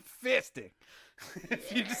 Come fisting.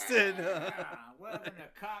 If you just said. Welcome to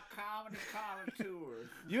Comedy Tour.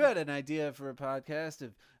 You had an idea for a podcast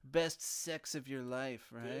of best sex of your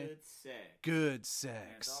life, right? Good sex. Good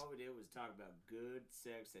sex. And all we did was talk about good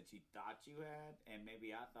sex that you thought you had, and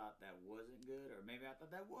maybe I thought that wasn't good, or maybe I thought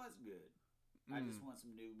that was good. I just want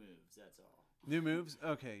some new moves, that's all. New moves?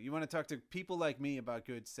 Okay. You want to talk to people like me about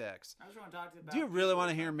good sex. I just want to talk about. Do you really want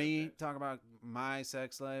to hear me talk about my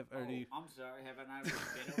sex life? Or do you... I'm sorry. Haven't I been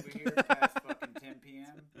over here past fucking 10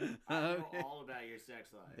 p.m.? I know all about your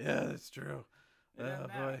sex life. Yeah, that's true. It doesn't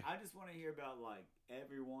matter. I just want to hear about, like,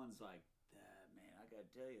 everyone's like, man, I got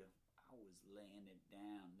to tell you, I was laying it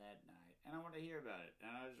down that night. And I want to hear about it.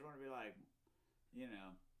 And I just want to be like, you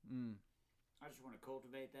know. I just want to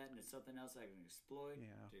cultivate that into something else I can exploit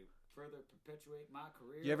to further perpetuate my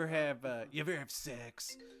career. You ever have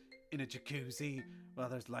sex in a jacuzzi while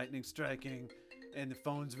there's lightning striking and the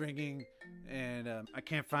phone's ringing and I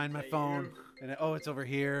can't find my phone and it's over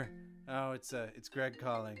here. Oh, it's Greg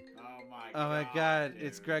calling. Oh my God! Dude.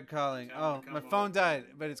 It's Greg calling. My phone died,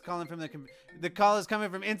 but it's calling from the call is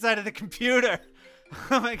coming from inside of the computer.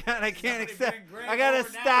 Oh my God! I can't accept. I gotta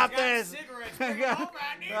stop this.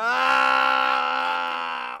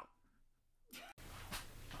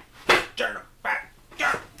 Turn it back.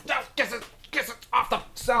 Kisses off the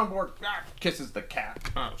soundboard. Kisses the cat.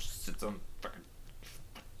 Oh, sits on fucking.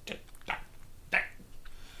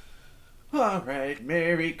 All right,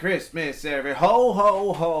 Merry Christmas, ho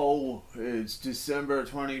ho ho! It's December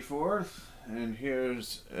 24th, and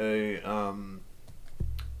here's a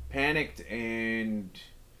panicked and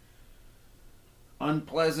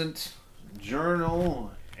unpleasant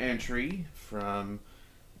journal entry from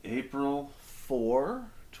April 4,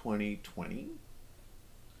 2020.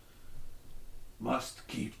 Must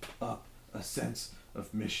keep up a sense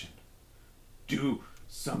of mission. Do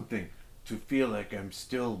something to feel like I'm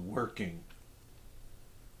still working.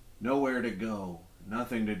 Nowhere to go,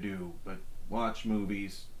 nothing to do but watch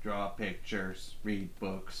movies, draw pictures, read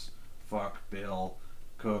books, fuck Bill,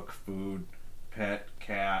 cook food, pet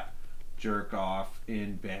cat, jerk off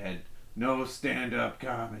in bed. No stand-up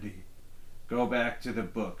comedy. Go back to the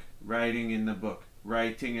book, writing in the book,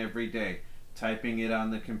 writing every day, typing it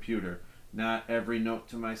on the computer. Not every note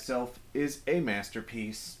to myself is a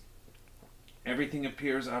masterpiece. Everything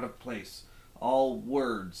appears out of place. All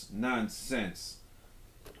words nonsense.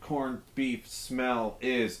 Corned beef smell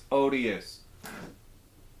is odious.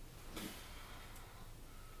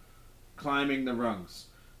 Climbing the rungs.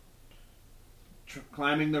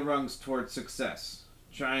 Climbing the rungs towards success.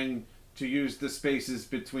 Trying to use the spaces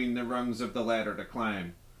between the rungs of the ladder to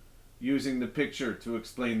climb. Using the picture to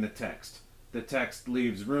explain the text. The text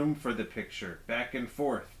leaves room for the picture. Back and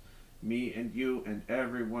forth. Me and you and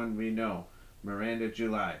everyone we know. Miranda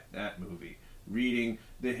July, that movie. Reading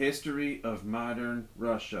The History of Modern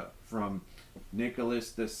Russia from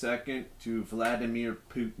Nicholas II to Vladimir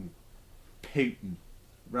Putin. Putin.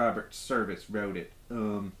 Robert Service wrote it.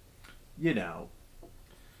 You know.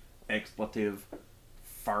 Expletive,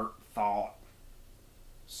 fart thought,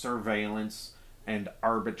 surveillance, and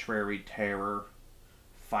arbitrary terror.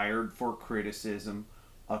 Fired for criticism.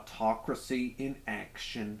 Autocracy in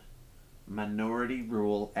action. Minority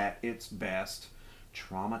rule at its best,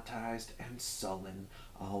 traumatized and sullen,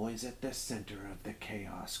 always at the center of the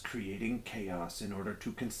chaos, creating chaos in order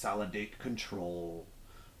to consolidate control,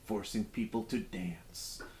 forcing people to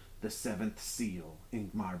dance. The Seventh Seal,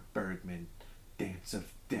 Ingmar Bergman, Dance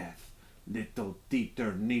of Death. Little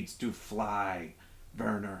Dieter needs to fly.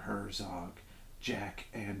 Werner Herzog, Jack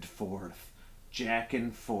and Forth, Jack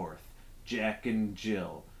and Forth, Jack and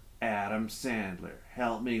Jill. Adam Sandler,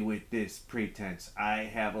 help me with this pretense. I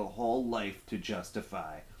have a whole life to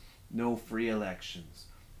justify. No free elections.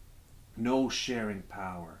 No sharing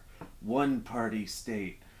power. One-party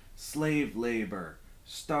state. Slave labor.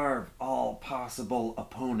 Starve all possible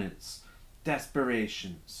opponents.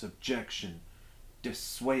 Desperation. Subjection.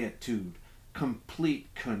 Desuetude.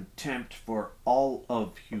 Complete contempt for all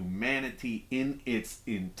of humanity in its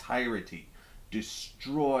entirety.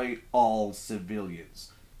 Destroy all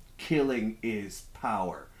civilians. Killing is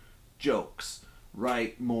power. Jokes.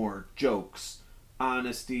 Write more jokes.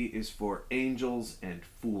 Honesty is for angels and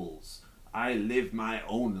fools. I live my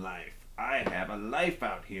own life. I have a life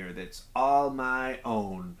out here that's all my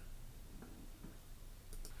own.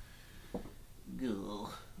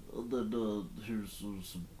 Here's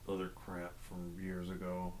some other crap from years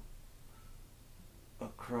ago. A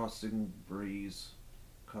crossing breeze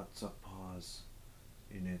cuts a pause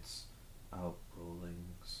in its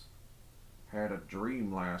outrollings. Had a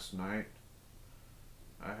dream last night.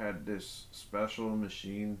 I had this special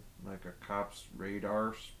machine, like a cop's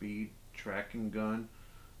radar speed tracking gun,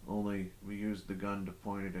 only we used the gun to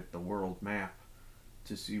point it at the world map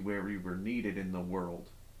to see where we were needed in the world.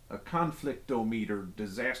 A conflictometer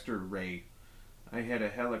disaster ray. I had a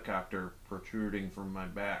helicopter protruding from my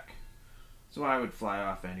back, so I would fly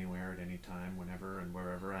off anywhere at any time, whenever and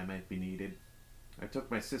wherever I might be needed. I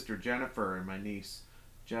took my sister Jennifer and my niece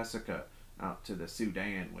Jessica out to the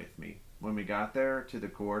Sudan with me. When we got there, to the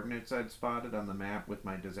coordinates I'd spotted on the map with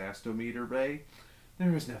my disastometer ray,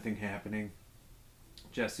 there was nothing happening.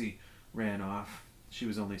 Jessie ran off. She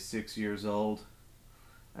was only 6 years old.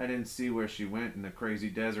 I didn't see where she went in the crazy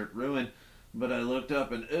desert ruin, but I looked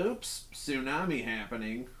up and oops, tsunami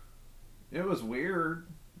happening. It was weird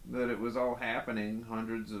that it was all happening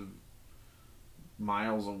hundreds of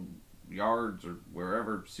miles or yards or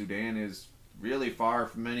wherever. Sudan is really far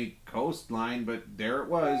from any coastline, but there it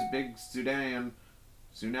was, big Sudan,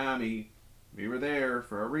 tsunami. We were there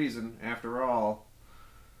for a reason, after all.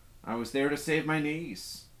 I was there to save my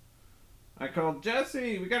niece. I called,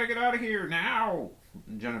 Jessie, we gotta get out of here, now!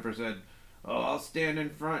 And Jennifer said, oh, I'll stand in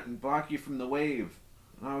front and block you from the wave.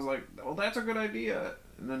 And I was like, oh, that's a good idea.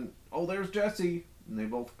 And then, oh, there's Jessie. And they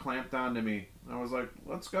both clamped onto me. I was like,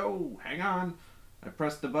 let's go, hang on. I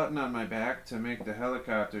pressed the button on my back to make the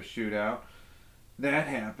helicopter shoot out. That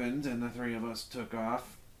happened, and the three of us took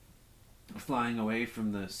off, flying away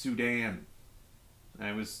from the Sudan.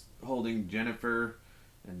 I was holding Jennifer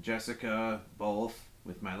and Jessica both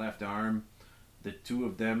with my left arm. The two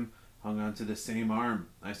of them hung onto the same arm.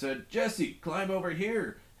 I said, Jessie, climb over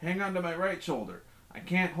here. Hang onto my right shoulder. I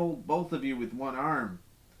can't hold both of you with one arm.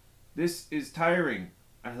 This is tiring.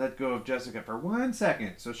 I let go of Jessica for 1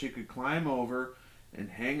 second so she could climb over and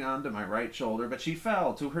hang onto my right shoulder, but she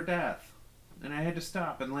fell to her death, and I had to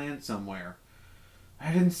stop and land somewhere.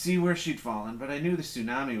 I didn't see where she'd fallen, but I knew the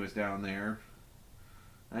tsunami was down there.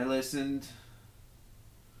 I listened,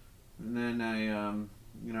 and then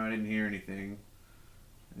I didn't hear anything.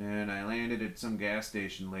 And I landed at some gas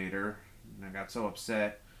station later, and I got so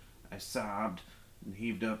upset, I sobbed and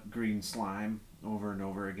heaved up green slime over and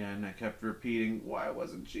over again. I kept repeating, why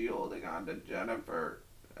wasn't she holding on to Jennifer?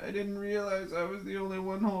 I didn't realize I was the only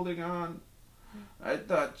one holding on. I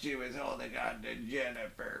thought she was holding on to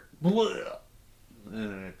Jennifer. Blah. And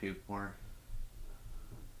then I puked more.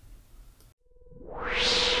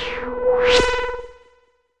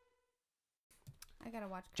 I gotta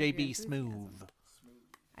watch Curb Your JB Enthusiasm. Smooth.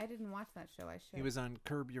 I didn't watch that show. I should. He was on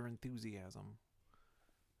Curb Your Enthusiasm.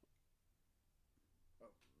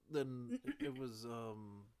 Then it was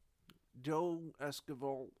Joe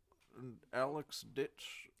Esquivel and Alex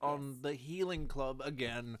Ditch on the Healing Club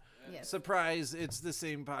again. Yes. Surprise! It's the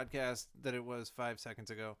same podcast that it was 5 seconds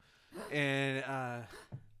ago, and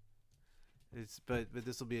but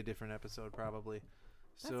this will be a different episode probably.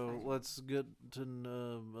 That's So fine. let's get to I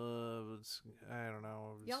don't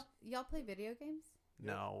know. Y'all play video games?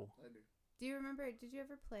 No. I do. Do you remember? Did you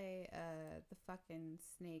ever play the fucking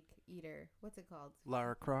Snake Eater? What's it called?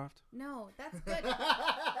 Lara Croft. No, that's good.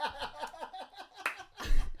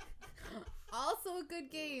 Also a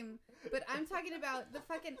good game, but I'm talking about the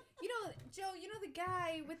fucking. Joe. You know the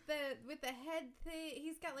guy with the head thing.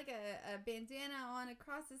 He's got like a bandana on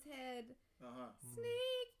across his head.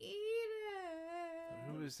 Snake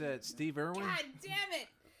Eater. Who is that? Steve Irwin? God damn it!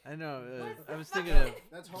 I know. What's I the was thinking fucking- of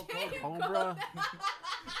That's Hulk Can you Hogan. go Cobra. back?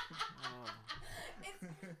 Oh.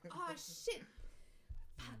 Oh shit!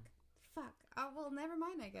 Fuck. Oh well, never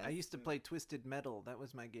mind. I guess. I used to play Twisted Metal. That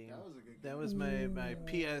was my game. That was a good game. That was my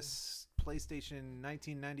PS PlayStation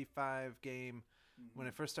 1995 game. When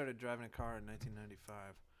I first started driving a car in 1995,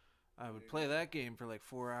 I would play that game for like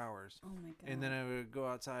 4 hours. Oh my god. And then I would go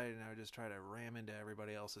outside and I would just try to ram into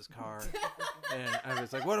everybody else's car. And I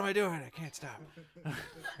was like, what am I doing? I can't stop.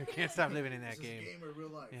 I can't stop living in that Is this game. a game or real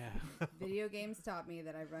life? Yeah. Video games taught me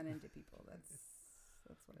that I run into people. That's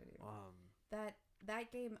what I do.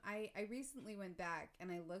 That game, I recently went back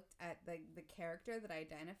and I looked at the character that I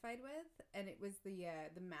identified with, and it was the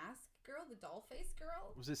mask girl, the doll face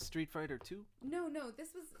girl. Was this Street Fighter 2? No, this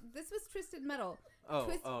was Twisted Metal. Oh,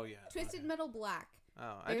 Twist- oh yeah. Twisted Metal Black.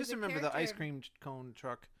 Oh, I There's just a remember the ice character- cream cone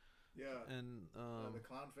truck Yeah. And the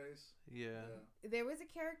clown face. Yeah. There was a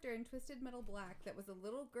character in Twisted Metal Black that was a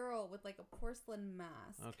little girl with like a porcelain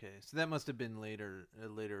mask. Okay, so that must have been a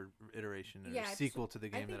later iteration or sequel to the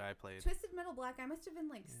game that I played. Twisted Metal Black, I must have been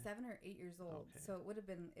like 7 or 8 years old, so it would have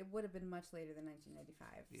been much later than 1995.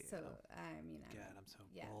 Yeah. So I mean, God, I'm so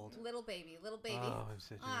old. Little baby. Oh, I'm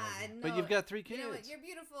such an old. no, but you've got 3 kids. You know what? You're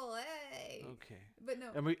beautiful. Hey. Okay. But no.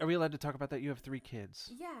 Are we allowed to talk about that? You have 3 kids.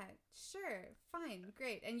 Yeah, sure, fine,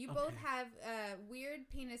 great, and you both have weird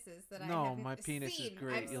penises that I haven't No, my penis seen. is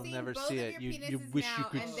great. I've You'll seen never both see of it. your You wish you now,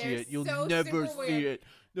 could and see it. You'll so never super see weird. it.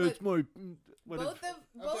 That's my. Both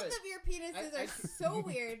of your penises are so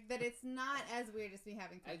weird that it's not as weird as me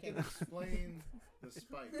having 3 kids. I can explain the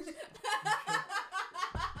spikes.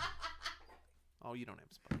 Oh, you don't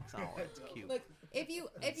have spikes. Oh, that's cute. Look, if you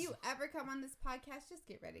ever come on this podcast, just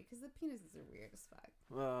get ready because the penises are weird as fuck.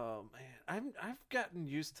 Oh man, I've gotten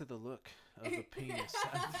used to the look of a penis.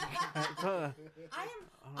 I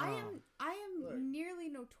am nearly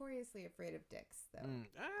notoriously afraid of dicks, though.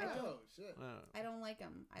 Shit! I don't like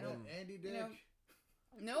them. I don't. Andy Dick.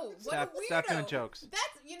 No, what stop, a weirdo. Stop doing jokes.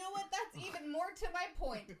 You know what? That's even more to my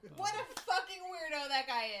point. What a fucking weirdo that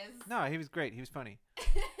guy is. No, he was great. He was funny.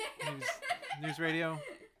 He was News Radio.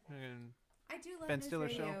 I do love Ben News Stiller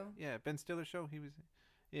Radio. show. Yeah, Ben Stiller show. He was.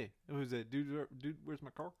 Yeah, it was a dude. Where's my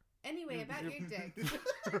car? Anyway, about your dick. Dude,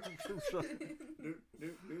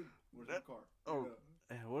 where's my car? Oh,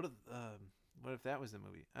 what if that was the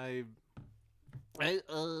movie?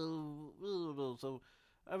 So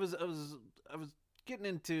I was getting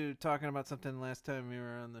into talking about something last time we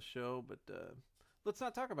were on the show, but let's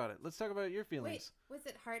not talk about it. Let's talk about your feelings. Wait, was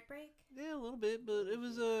it heartbreak? Yeah, a little bit, but it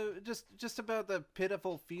was just about the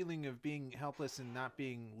pitiful feeling of being helpless and not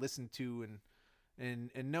being listened to,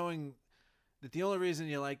 and knowing that the only reason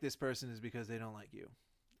you like this person is because they don't like you.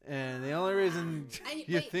 And the only reason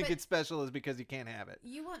you think it's special is because you can't have it.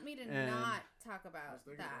 You want me to not talk about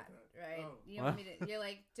that, right? Oh. You want me to? You're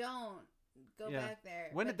like, don't go back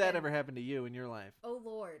there. When did that ever happen to you in your life? Oh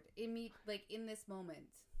Lord, in this moment.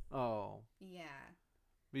 Oh. Yeah.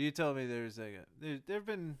 But you told me there've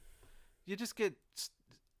been, you just get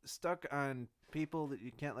stuck on people that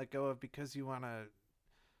you can't let go of because you want to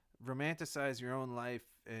romanticize your own life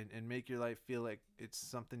and make your life feel like it's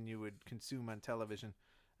something you would consume on television.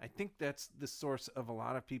 I think that's the source of a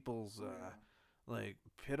lot of people's like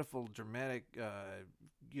pitiful, dramatic,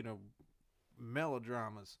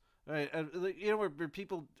 melodramas. Right? Where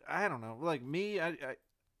people, I don't know, like me, I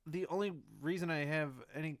the only reason I have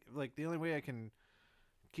the only way I can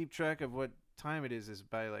keep track of what time it is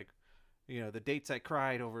by the dates I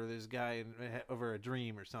cried over this guy and over a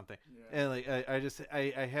dream or something. Yeah. And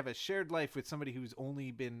I have a shared life with somebody who's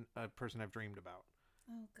only been a person I've dreamed about.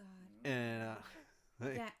 Oh God. And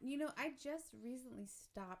I just recently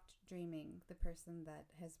stopped dreaming the person that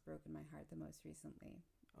has broken my heart the most recently.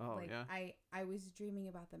 Oh, yeah. I was dreaming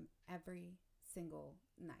about them every single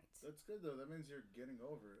night. That's good though. That means you're getting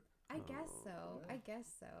over it. I guess so. Yeah. I guess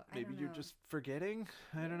so. Maybe you're just forgetting.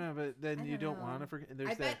 I don't know, but then you don't want to forget.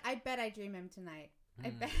 I bet I dream him tonight. I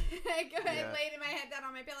bet I laid my head down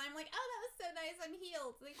on my pillow. I'm like, oh, that was so nice. I'm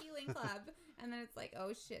healed. The healing club. And then it's like,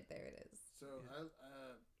 oh shit, there it is. So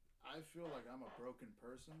I feel like I'm a broken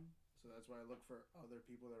person. So that's why I look for other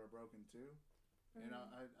people that are broken too. Mm-hmm. And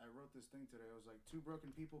I wrote this thing today. I was like, 2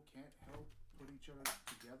 broken people can't help put each other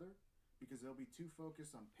together because they'll be too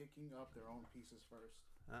focused on picking up their own pieces first.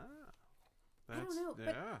 I don't know,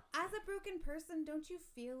 but as a broken person, don't you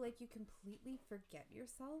feel like you completely forget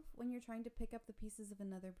yourself when you're trying to pick up the pieces of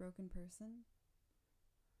another broken person?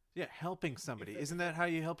 Yeah, helping somebody. Isn't that how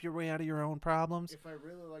you help your way out of your own problems? If I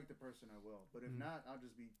really like the person, I will. But if not, I'll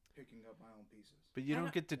just be picking up my own pieces. But you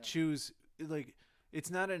don't get to choose. Like,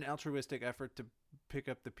 it's not an altruistic effort to pick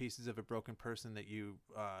up the pieces of a broken person that you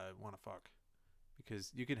want to fuck.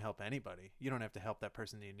 Because you can help anybody. You don't have to help that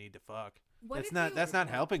person that you need to fuck. That's not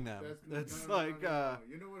helping them. That's no.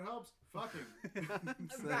 You know what helps? Fucking.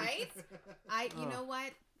 Right? You know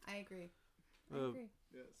what? I agree.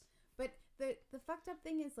 Yes. But the fucked up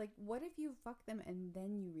thing is, like, what if you fuck them and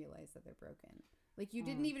then you realize that they're broken? Like, you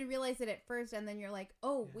didn't even realize it at first, and then you're like,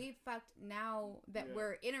 oh, we fucked. Now that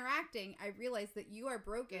we're interacting, I realize that you are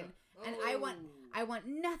broken, and I want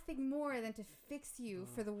nothing more than to fix you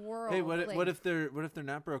for the world. Hey, what if they're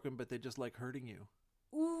not broken, but they just like hurting you?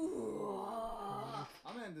 Ooh,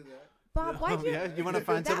 I'm into that. Bob, why'd you? Yeah, you want to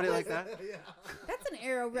find somebody like that? Yeah. That's an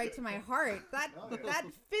arrow right to my heart. That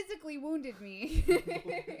physically wounded me.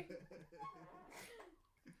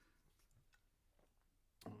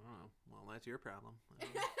 Well, that's your problem.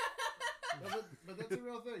 But that's a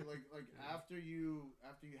real thing. Like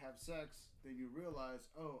after you have sex, then you realize,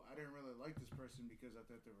 oh, I didn't really like this person because I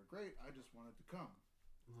thought they were great. I just wanted to come.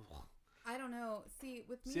 I don't know. See,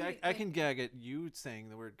 with me... See, I can gag at you saying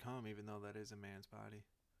the word come, even though that is a man's body.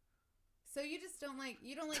 So you just don't like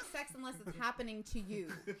sex unless it's happening to you.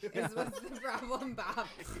 Is what's the problem, Bob?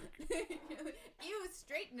 Ew,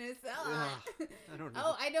 straightness. I don't know.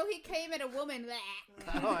 Oh, I know he came at a woman.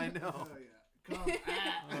 Oh, I know. Come.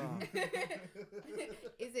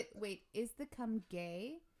 Is the cum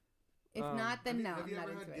gay? If not, then no. Have you I'm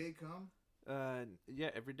ever not had into gay it. cum? Yeah,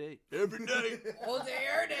 every day. Every day. All day,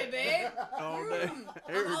 every day, babe. All day. I'm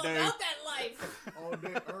Every all day. about that life. All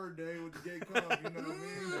day, every day with the gay cum. You know what I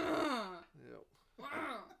mean?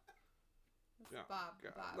 Yep. Bob.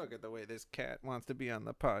 Look at the way this cat wants to be on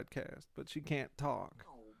the podcast, but she can't talk.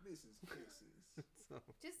 Oh, Mrs. Kisses. So,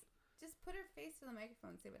 Just put her face to the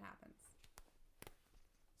microphone and see what happens.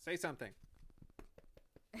 say something.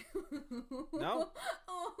 No?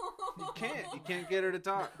 You can't. You can't get her to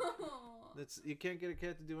talk. You can't get a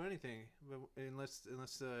cat to do anything unless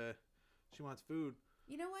she wants food.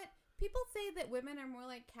 You know what? People say that women are more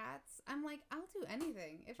like cats. I'm like, I'll do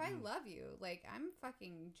anything. If I love you, like, I'm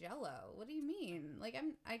fucking jello. What do you mean? Like,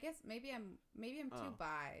 I guess maybe I'm too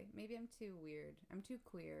bi. Maybe I'm too weird. I'm too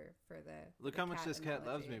queer for the Look the how much this cat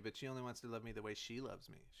loves me, but she only wants to love me the way she loves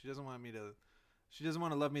me. She doesn't want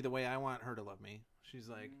to love me the way I want her to love me. She's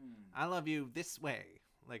like, I love you this way.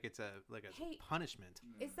 Like it's a punishment.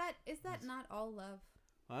 Is that not all love?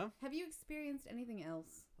 Huh? Have you experienced anything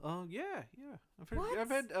else? Oh yeah. I've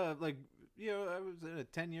had I was in a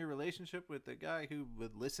 10-year relationship with a guy who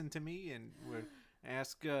would listen to me and would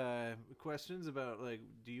ask questions about like,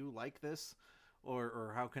 do you like this,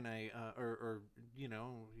 or how can I, or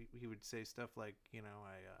he would say stuff like,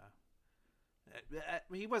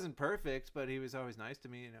 he wasn't perfect, but he was always nice to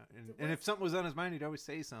me, and if something was on his mind, he'd always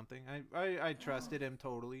say something. I trusted him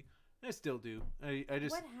totally. I still do. I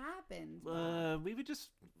just. What happened? We would just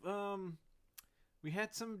we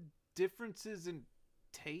had some differences in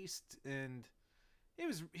taste, and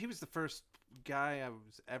he was the first guy I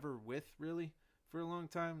was ever with really for a long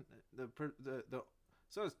time.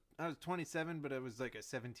 So I was 27, but I was like a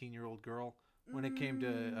 17-year-old girl when it came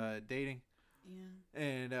to dating. Yeah.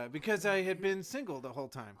 And because I had been single the whole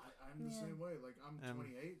time. I'm the same way. Like I'm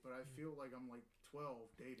 28, but I feel like I'm like 12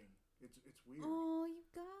 dating. It's weird. Oh, you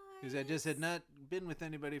guys. Because I just had not been with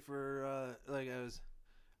anybody for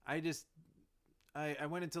I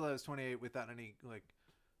went until I was 28 without any like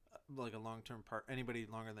a long-term anybody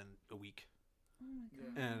longer than a week. Oh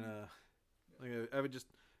my god. And I would just,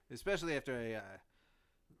 especially after I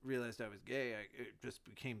realized I was gay, it just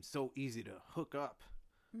became so easy to hook up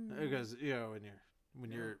because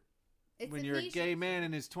when you're a gay man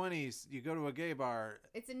in his 20s, you go to a gay bar.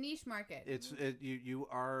 It's a niche market. You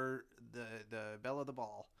are the belle of the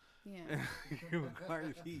ball. Yeah. You are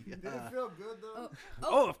the, Did it feel good though?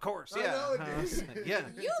 Oh, of course, yeah. I know it did. Yeah.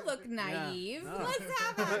 You look naive. Yeah. No. Let's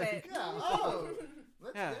have at it. Yeah.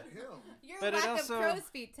 Let's get him. Your But lack also, of crow's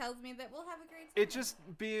feet tells me that we'll have a great time. It just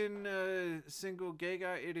being a single gay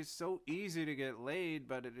guy, it is so easy to get laid,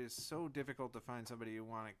 but it is so difficult to find somebody you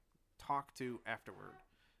want to talk to afterward.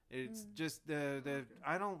 It's just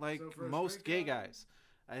I don't like most gay guys.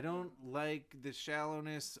 I don't like the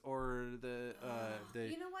shallowness or the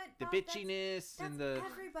you know what, the Bob, bitchiness and the.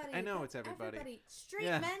 Everybody. I know that's it's everybody. Straight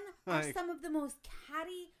Yeah, men are like- some of the most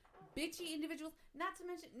catty, bitchy individuals. Not to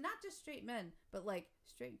mention, not just straight men, but like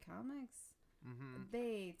straight comics. Mm-hmm.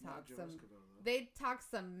 they talk Not Joe some. Esquivel, though. They talk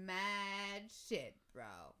some mad shit, bro.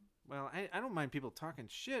 Well, I don't mind people talking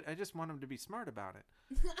shit. I just want them to be smart about it.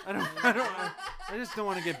 I just don't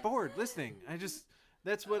want to get bored listening.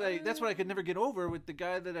 That's what I could never get over with the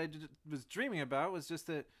guy that I was dreaming about, was just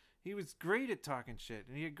that he was great at talking shit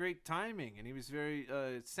and he had great timing and he was very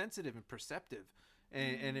sensitive and perceptive,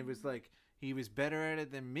 and it was like he was better at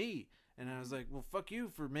it than me, and I was like, well, fuck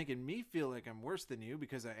you for making me feel like I'm worse than you,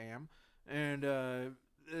 because I am. And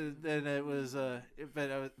then it was but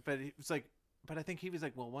it was like, but I think he was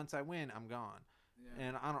like, well, once I win, I'm gone. Yeah.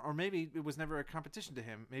 And or maybe it was never a competition to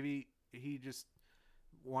him. Maybe he just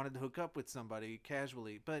wanted to hook up with somebody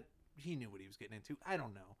casually, but he knew what he was getting into. I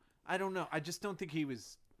don't know. I just don't think he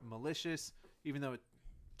was malicious, even though it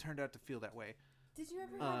turned out to feel that way. Did you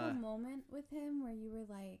ever have a moment with him where you were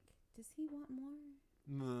like, does he want more?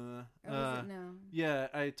 Or was it no? Yeah,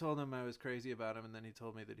 I told him I was crazy about him, and then he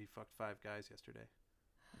told me that he fucked 5 guys yesterday.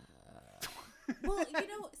 Well,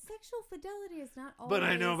 sexual fidelity is not always... But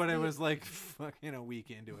I know, but I was like fucking a week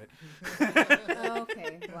into it.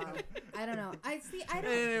 Okay, wow. I don't know. I don't... And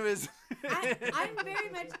it was... I'm very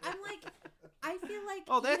much... I'm like... I feel like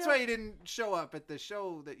Oh, that's why you didn't show up at the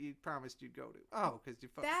show that you promised you'd go to. Oh, because you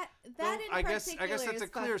fucked. I guess that's a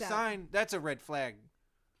clear sign. That's a red flag.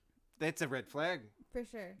 That's a red flag. For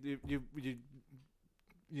sure. You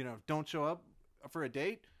know, don't show up for a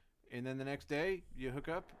date, and then the next day you hook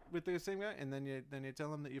up with the same guy, and then you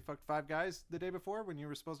tell him that you fucked 5 guys the day before when you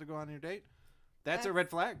were supposed to go on your date. That's a red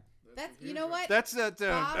flag. That's you know what? That's a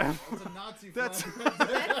Nazi flag.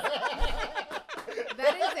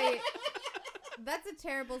 That's a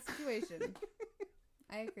terrible situation.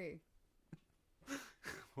 I agree.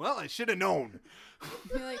 Well, I should have known.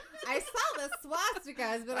 You're like, I saw the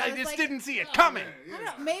swastikas, but I was just like, didn't see it coming. I don't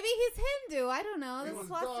know. Maybe he's Hindu. I don't know. It The was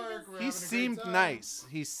swastikas. dark. He seemed nice.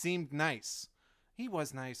 He seemed nice. He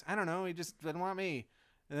was nice. I don't know. He just didn't want me.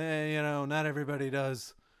 You know, not everybody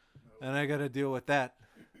does. And I got to deal with that.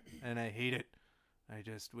 And I hate it. I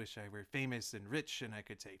just wish I were famous and rich and I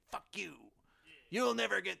could say, fuck you. You'll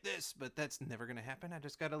never get this. But that's never going to happen. I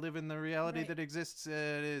just got to live in the reality that exists.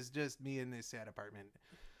 It is just me in this sad apartment.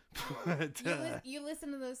 But, you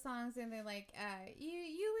listen to those songs and they're like,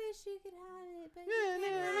 you wish you could have it, but you can't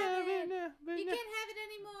have it. You can't have it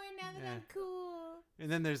anymore now that I'm cool.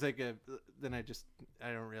 And then there's like I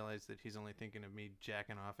don't realize that he's only thinking of me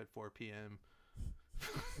jacking off at 4 p.m.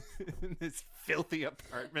 in this filthy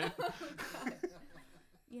apartment. Oh, God.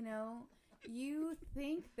 You know, you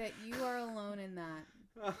think that you are alone in that.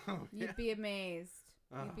 You'd be amazed.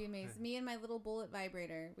 You'd be amazed. Me and my little bullet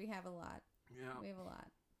vibrator, we have a lot. Yeah. We have a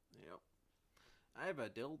lot. Yep. I have a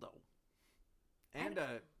dildo. And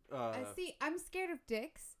I see. I'm scared of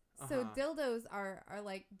dicks, so dildos are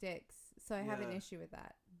like dicks. So I have an issue with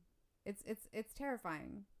that. It's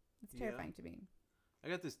terrifying. It's terrifying to me. I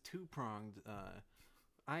got this 2-pronged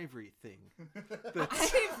ivory thing.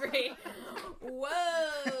 Ivory.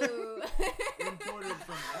 Whoa. Imported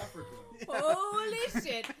from Africa. Holy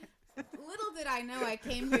shit. Little did I know I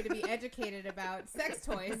came here to be educated about sex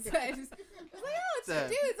toys. So I was like, oh, it's for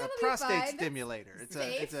dudes. That'll be prostate fine. stimulator. It's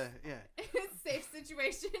a It's a safe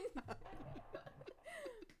situation.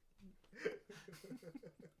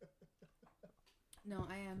 No,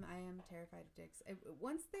 I am terrified of dicks.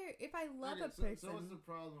 If I love a person. So what's the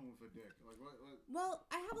problem with a dick? Like what? Well,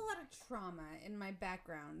 I have a lot of trauma in my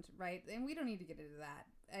background, right? And we don't need to get into that.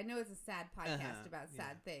 I know it's a sad podcast about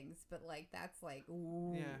sad things, but like that's like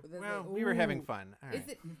ooh. Yeah. Well, we were having fun. All right.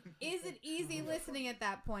 Is it easy listening at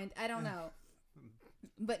that point? I don't know.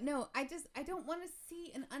 But no, I don't want to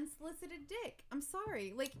see an unsolicited dick. I'm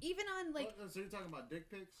sorry. Like even on like. So you're talking about dick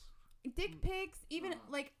pics? Dick pics, even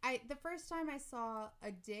like the first time I saw a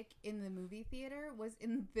dick in the movie theater was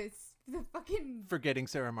in the fucking Forgetting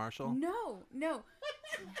Sarah Marshall. No,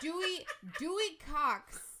 Dewey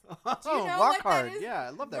Cox. Do you know Walk Hard. That is? Yeah, I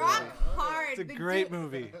love that Rock movie. Hard. It's a great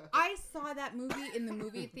movie. I saw that movie in the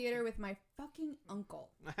movie theater with my fucking uncle.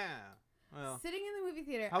 Well, sitting in the movie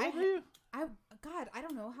theater. How old were you? God, I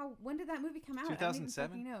don't know when did that movie come out? 2007. I don't even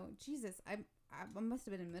fucking know. Jesus, I must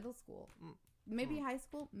have been in middle school. Maybe high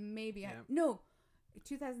school, maybe. Yeah. No,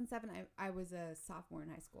 2007, I was a sophomore in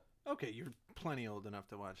high school. Okay, you're plenty old enough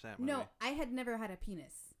to watch that movie. No, I had never had a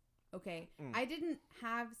penis. Okay? I didn't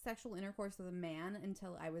have sexual intercourse with a man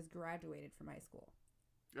until I was graduated from high school.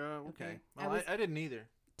 Okay. Well, I didn't either.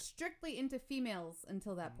 Strictly into females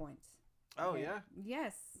until that point. Oh, okay? yeah?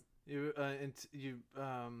 Yes. Did you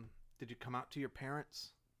come out to your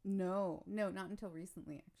parents? No, not until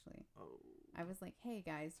recently, actually. Oh. I was like, hey,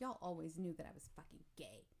 guys, y'all always knew that I was fucking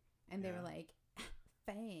gay. And they were like,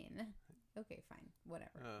 fine. Okay, fine.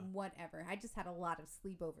 Whatever. I just had a lot of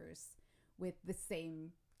sleepovers with the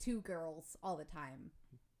same 2 girls all the time.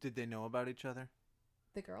 Did they know about each other?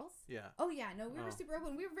 The girls? Yeah. Oh, yeah. No, we were super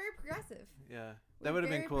open. We were very progressive. Yeah. That would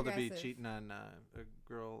have been cool to be cheating on a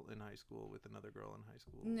girl in high school with another girl in high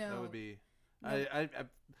school. No. That would be... No.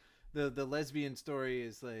 The lesbian story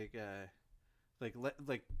is like I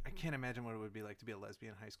can't imagine what it would be like to be a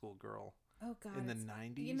lesbian high school girl. Oh God! In the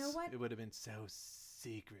 90s, you know what? It would have been so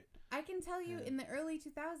secret. I can tell you, in the early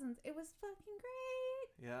 2000s, it was fucking great.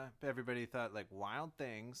 Yeah, everybody thought like Wild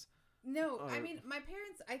Things. No, I mean my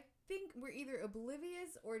parents. I think were either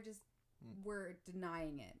oblivious or just were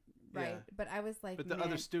denying it, right? Yeah. But I was like, but the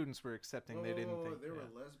other students were accepting. They didn't think they were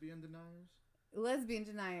lesbian deniers. Lesbian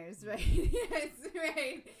deniers, right? Yes,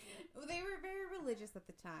 right. Well, they were very religious at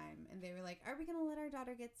the time, and they were like, "Are we gonna let our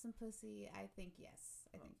daughter get some pussy?" I think yes.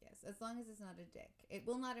 I think yes, as long as it's not a dick. It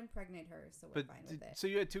will not impregnate her, so we're fine with it. So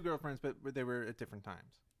you had 2 girlfriends, but they were at different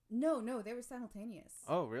times. No, they were simultaneous.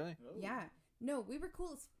 Oh, really? Yeah. No, we were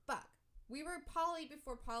cool as fuck. We were poly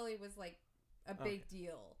before poly was like a big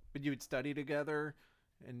deal. But you would study together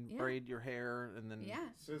and braid your hair, and then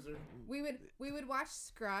scissor. We would watch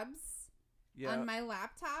Scrubs. on my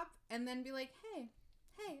laptop and then be like, hey,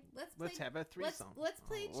 let's have a threesome. Let's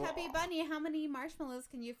play Chubby Bunny. How many marshmallows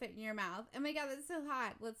can you fit in your mouth? Oh my god, that's so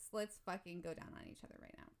hot. Let's fucking go down on each other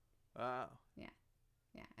right now. Wow.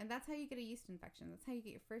 Yeah, and that's how you get a yeast infection. That's how you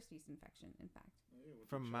get your first yeast infection, in fact.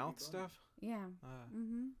 From mouth stuff? Yeah.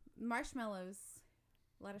 Marshmallows.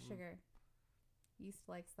 A lot of sugar. Yeast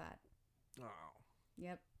likes that. Oh.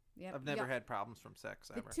 Yep. I've never had problems from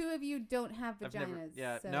sex ever. The two of you don't have vaginas.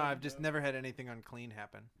 I've just never had anything unclean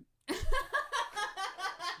happen.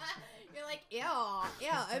 You're like, ew, oh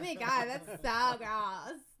my god, that's so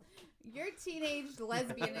gross. Your teenage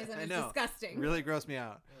lesbianism is disgusting. Really grossed me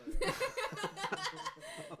out.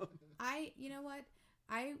 You know what?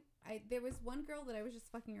 There was one girl that I was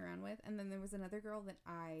just fucking around with, and then there was another girl that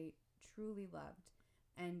I truly loved,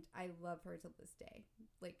 and I love her to this day.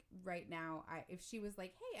 Like right now, if she was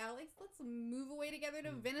like, "Hey, Alex, let's move away together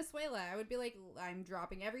to Venezuela," I would be like, "I'm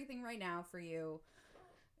dropping everything right now for you."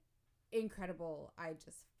 Incredible. I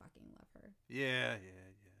just fucking love her. Yeah, I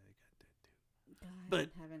got that too. God, but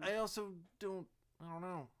I also don't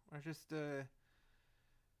know. I just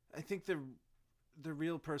I think the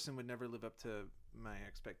real person would never live up to my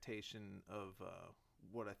expectation of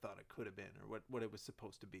what I thought it could have been or what it was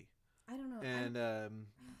supposed to be. I don't know. And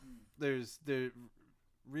the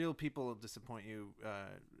real people will disappoint you.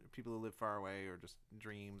 People who live far away, or just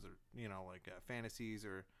dreams, or like fantasies,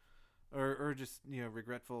 or just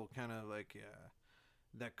regretful kind of like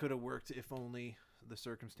that could have worked if only the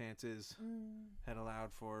circumstances had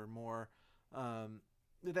allowed for more.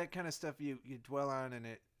 That kind of stuff you dwell on, and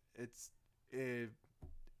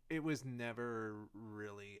it was never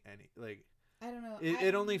really any like. I don't know.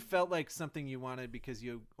 It only felt like something you wanted because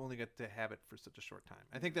you only got to have it for such a short time.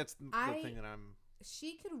 I think that's the thing that I'm.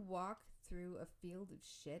 She could walk through a field of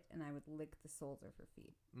shit, and I would lick the soles of her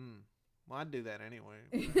feet. Well, I'd do that anyway.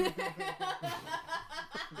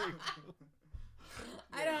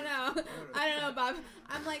 I don't know, Bob.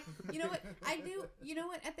 I'm like, you know what? I do. You know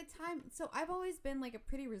what? At the time, so I've always been like a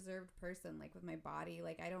pretty reserved person, like with my body.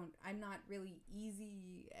 Like I'm not really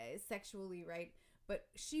easy sexually, right? But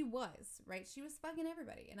she was, right? She was fucking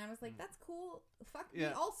everybody. And I was like, that's cool. Fuck me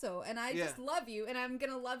also. And I just love you. And I'm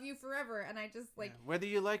going to love you forever. And I just like... whether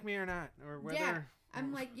you like me or not. Or whether... Yeah.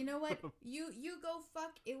 I'm like, you know what? You go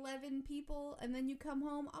fuck 11 people. And then you come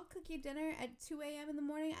home. I'll cook you dinner at 2 a.m. in the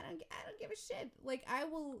morning. I don't give a shit. Like, I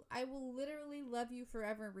will literally love you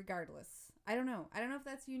forever regardless. I don't know. I don't know if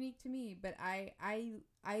that's unique to me. But I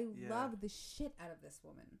love the shit out of this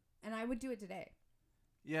woman. And I would do it today.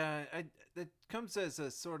 Yeah, that comes as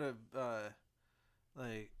a sort of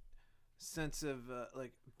like sense of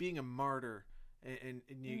like being a martyr, and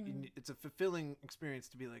you, it's a fulfilling experience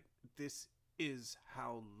to be like, this is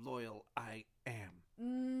how loyal I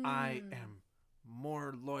am. I am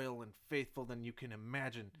more loyal and faithful than you can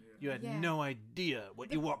imagine. You had no idea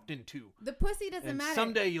what you walked into. The pussy doesn't matter.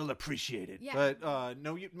 Someday you'll appreciate it. Yeah. But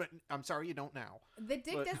no, I'm sorry, you don't now. The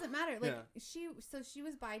dick doesn't matter. Like she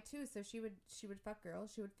was bi too, so she would fuck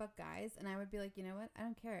girls, she would fuck guys, and I would be like, you know what? I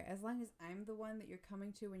don't care. As long as I'm the one that you're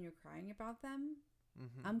coming to when you're crying about them,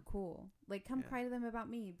 I'm cool. Like, come cry to them about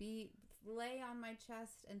me. Lay on my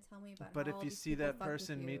chest and tell me about. But if you see that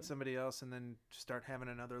person meet somebody else and then start having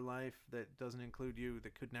another life that doesn't include you,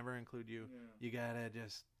 that could never include you, you gotta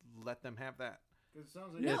just let them have that. It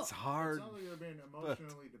sounds like it's hard. It sounds like you're being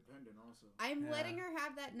emotionally dependent. Also, I'm letting her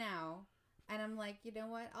have that now, and I'm like, you know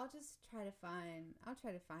what? I'll try to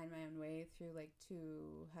find my own way through like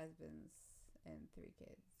 2 husbands and 3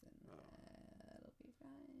 kids, and it'll be fine.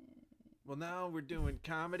 Well, now we're doing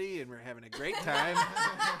comedy and we're having a great time.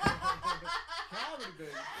 Comedy,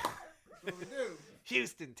 baby. That's what we do.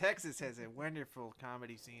 Houston, Texas has a wonderful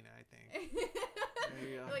comedy scene, I think. There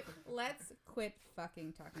you go. Like, let's quit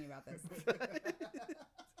fucking talking about this.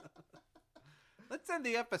 Let's end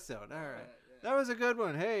the episode. All right. That was a good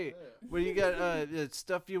one. Hey, well, you got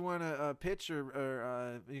stuff you want to pitch,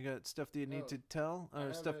 or you got stuff that you need to tell,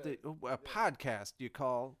 or stuff a podcast you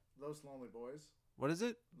call Los Lonely Boys. What is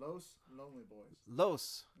it? Los Lonely Boys.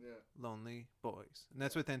 Los Lonely Boys. And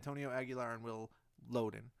that's with Antonio Aguilar and Will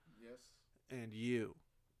Loden. Yes. And you,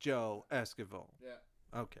 Joe Esquivel. Yeah.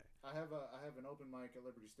 Okay. I have an open mic at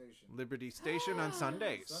Liberty Station. Liberty Station on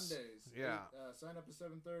Sundays. Sundays. Yeah. Sign up at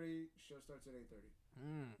 7:30. Show starts at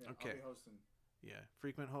 8:30. Okay. I'll be hosting. Yeah.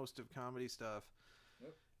 Frequent host of comedy stuff.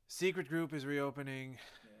 Yep. Secret Group is reopening.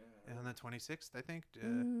 On the 26th, I think. Yeah,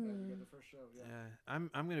 you got the first show. Yeah.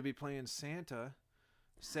 I'm going to be playing Santa,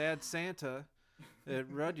 Sad Santa, at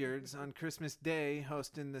Rudyard's on Christmas Day,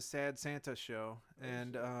 hosting the Sad Santa show,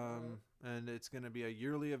 and it's going to be a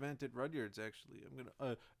yearly event at Rudyard's.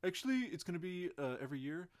 Actually, it's going to be every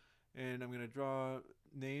year, and I'm going to draw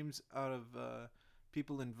names out of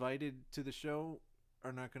people invited to the show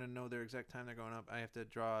are not going to know their exact time they're going up. I have to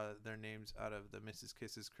draw their names out of the Mrs.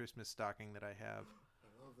 Kisses Christmas stocking that I have. I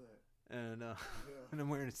love that. And and I'm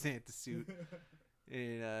wearing a Santa suit.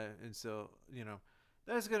 And so, you know,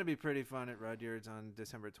 that's going to be pretty fun at Rudyard's on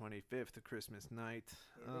December 25th, the Christmas night.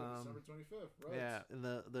 December 25th, right? Yeah, and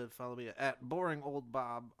the follow me at Boring Old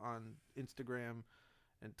Bob on Instagram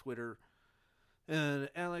and Twitter. And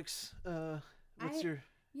Alex, what's your...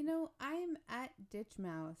 You know, I'm at Ditch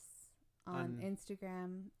Mouse on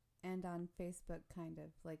Instagram and on Facebook, kind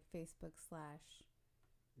of like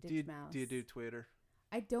Facebook/Ditch Mouse. Do you do Twitter?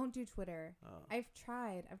 I don't do Twitter. Oh. I've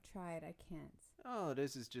tried. I can't. Oh,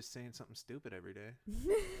 this is just saying something stupid every day.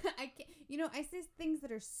 I can't. You know, I say things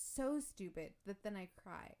that are so stupid that then I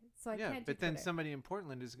cry. So I can't. Yeah, but then somebody in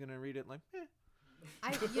Portland is gonna read it like, eh.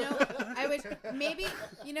 I would maybe,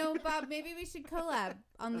 Bob, maybe we should collab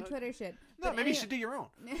on the Twitter shit. No, but maybe you should do your own.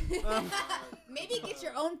 Maybe get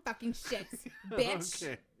your own fucking shit, bitch.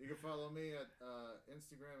 Okay. You can follow me at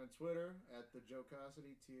Instagram and Twitter at the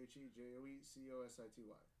Joecosity,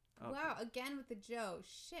 TheJoeCosity. Okay. Wow, again with the Joe.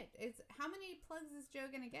 Shit, how many plugs is Joe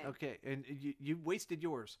gonna get? Okay, and you wasted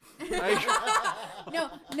yours. No,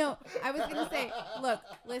 I was gonna say, look,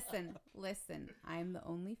 listen. I'm the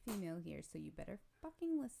only female here, so you better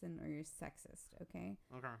fucking listen or you're sexist, okay?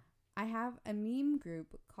 Okay. I have a meme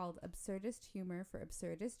group called Absurdist Humor for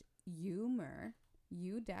Absurdist Humor,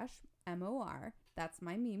 U-MOR. That's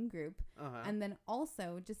my meme group. Uh-huh. And then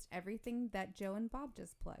also just everything that Joe and Bob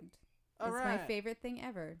just plugged. All it's right. my favorite thing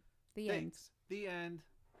ever. The Thanks. The end.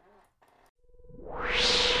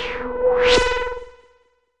 end.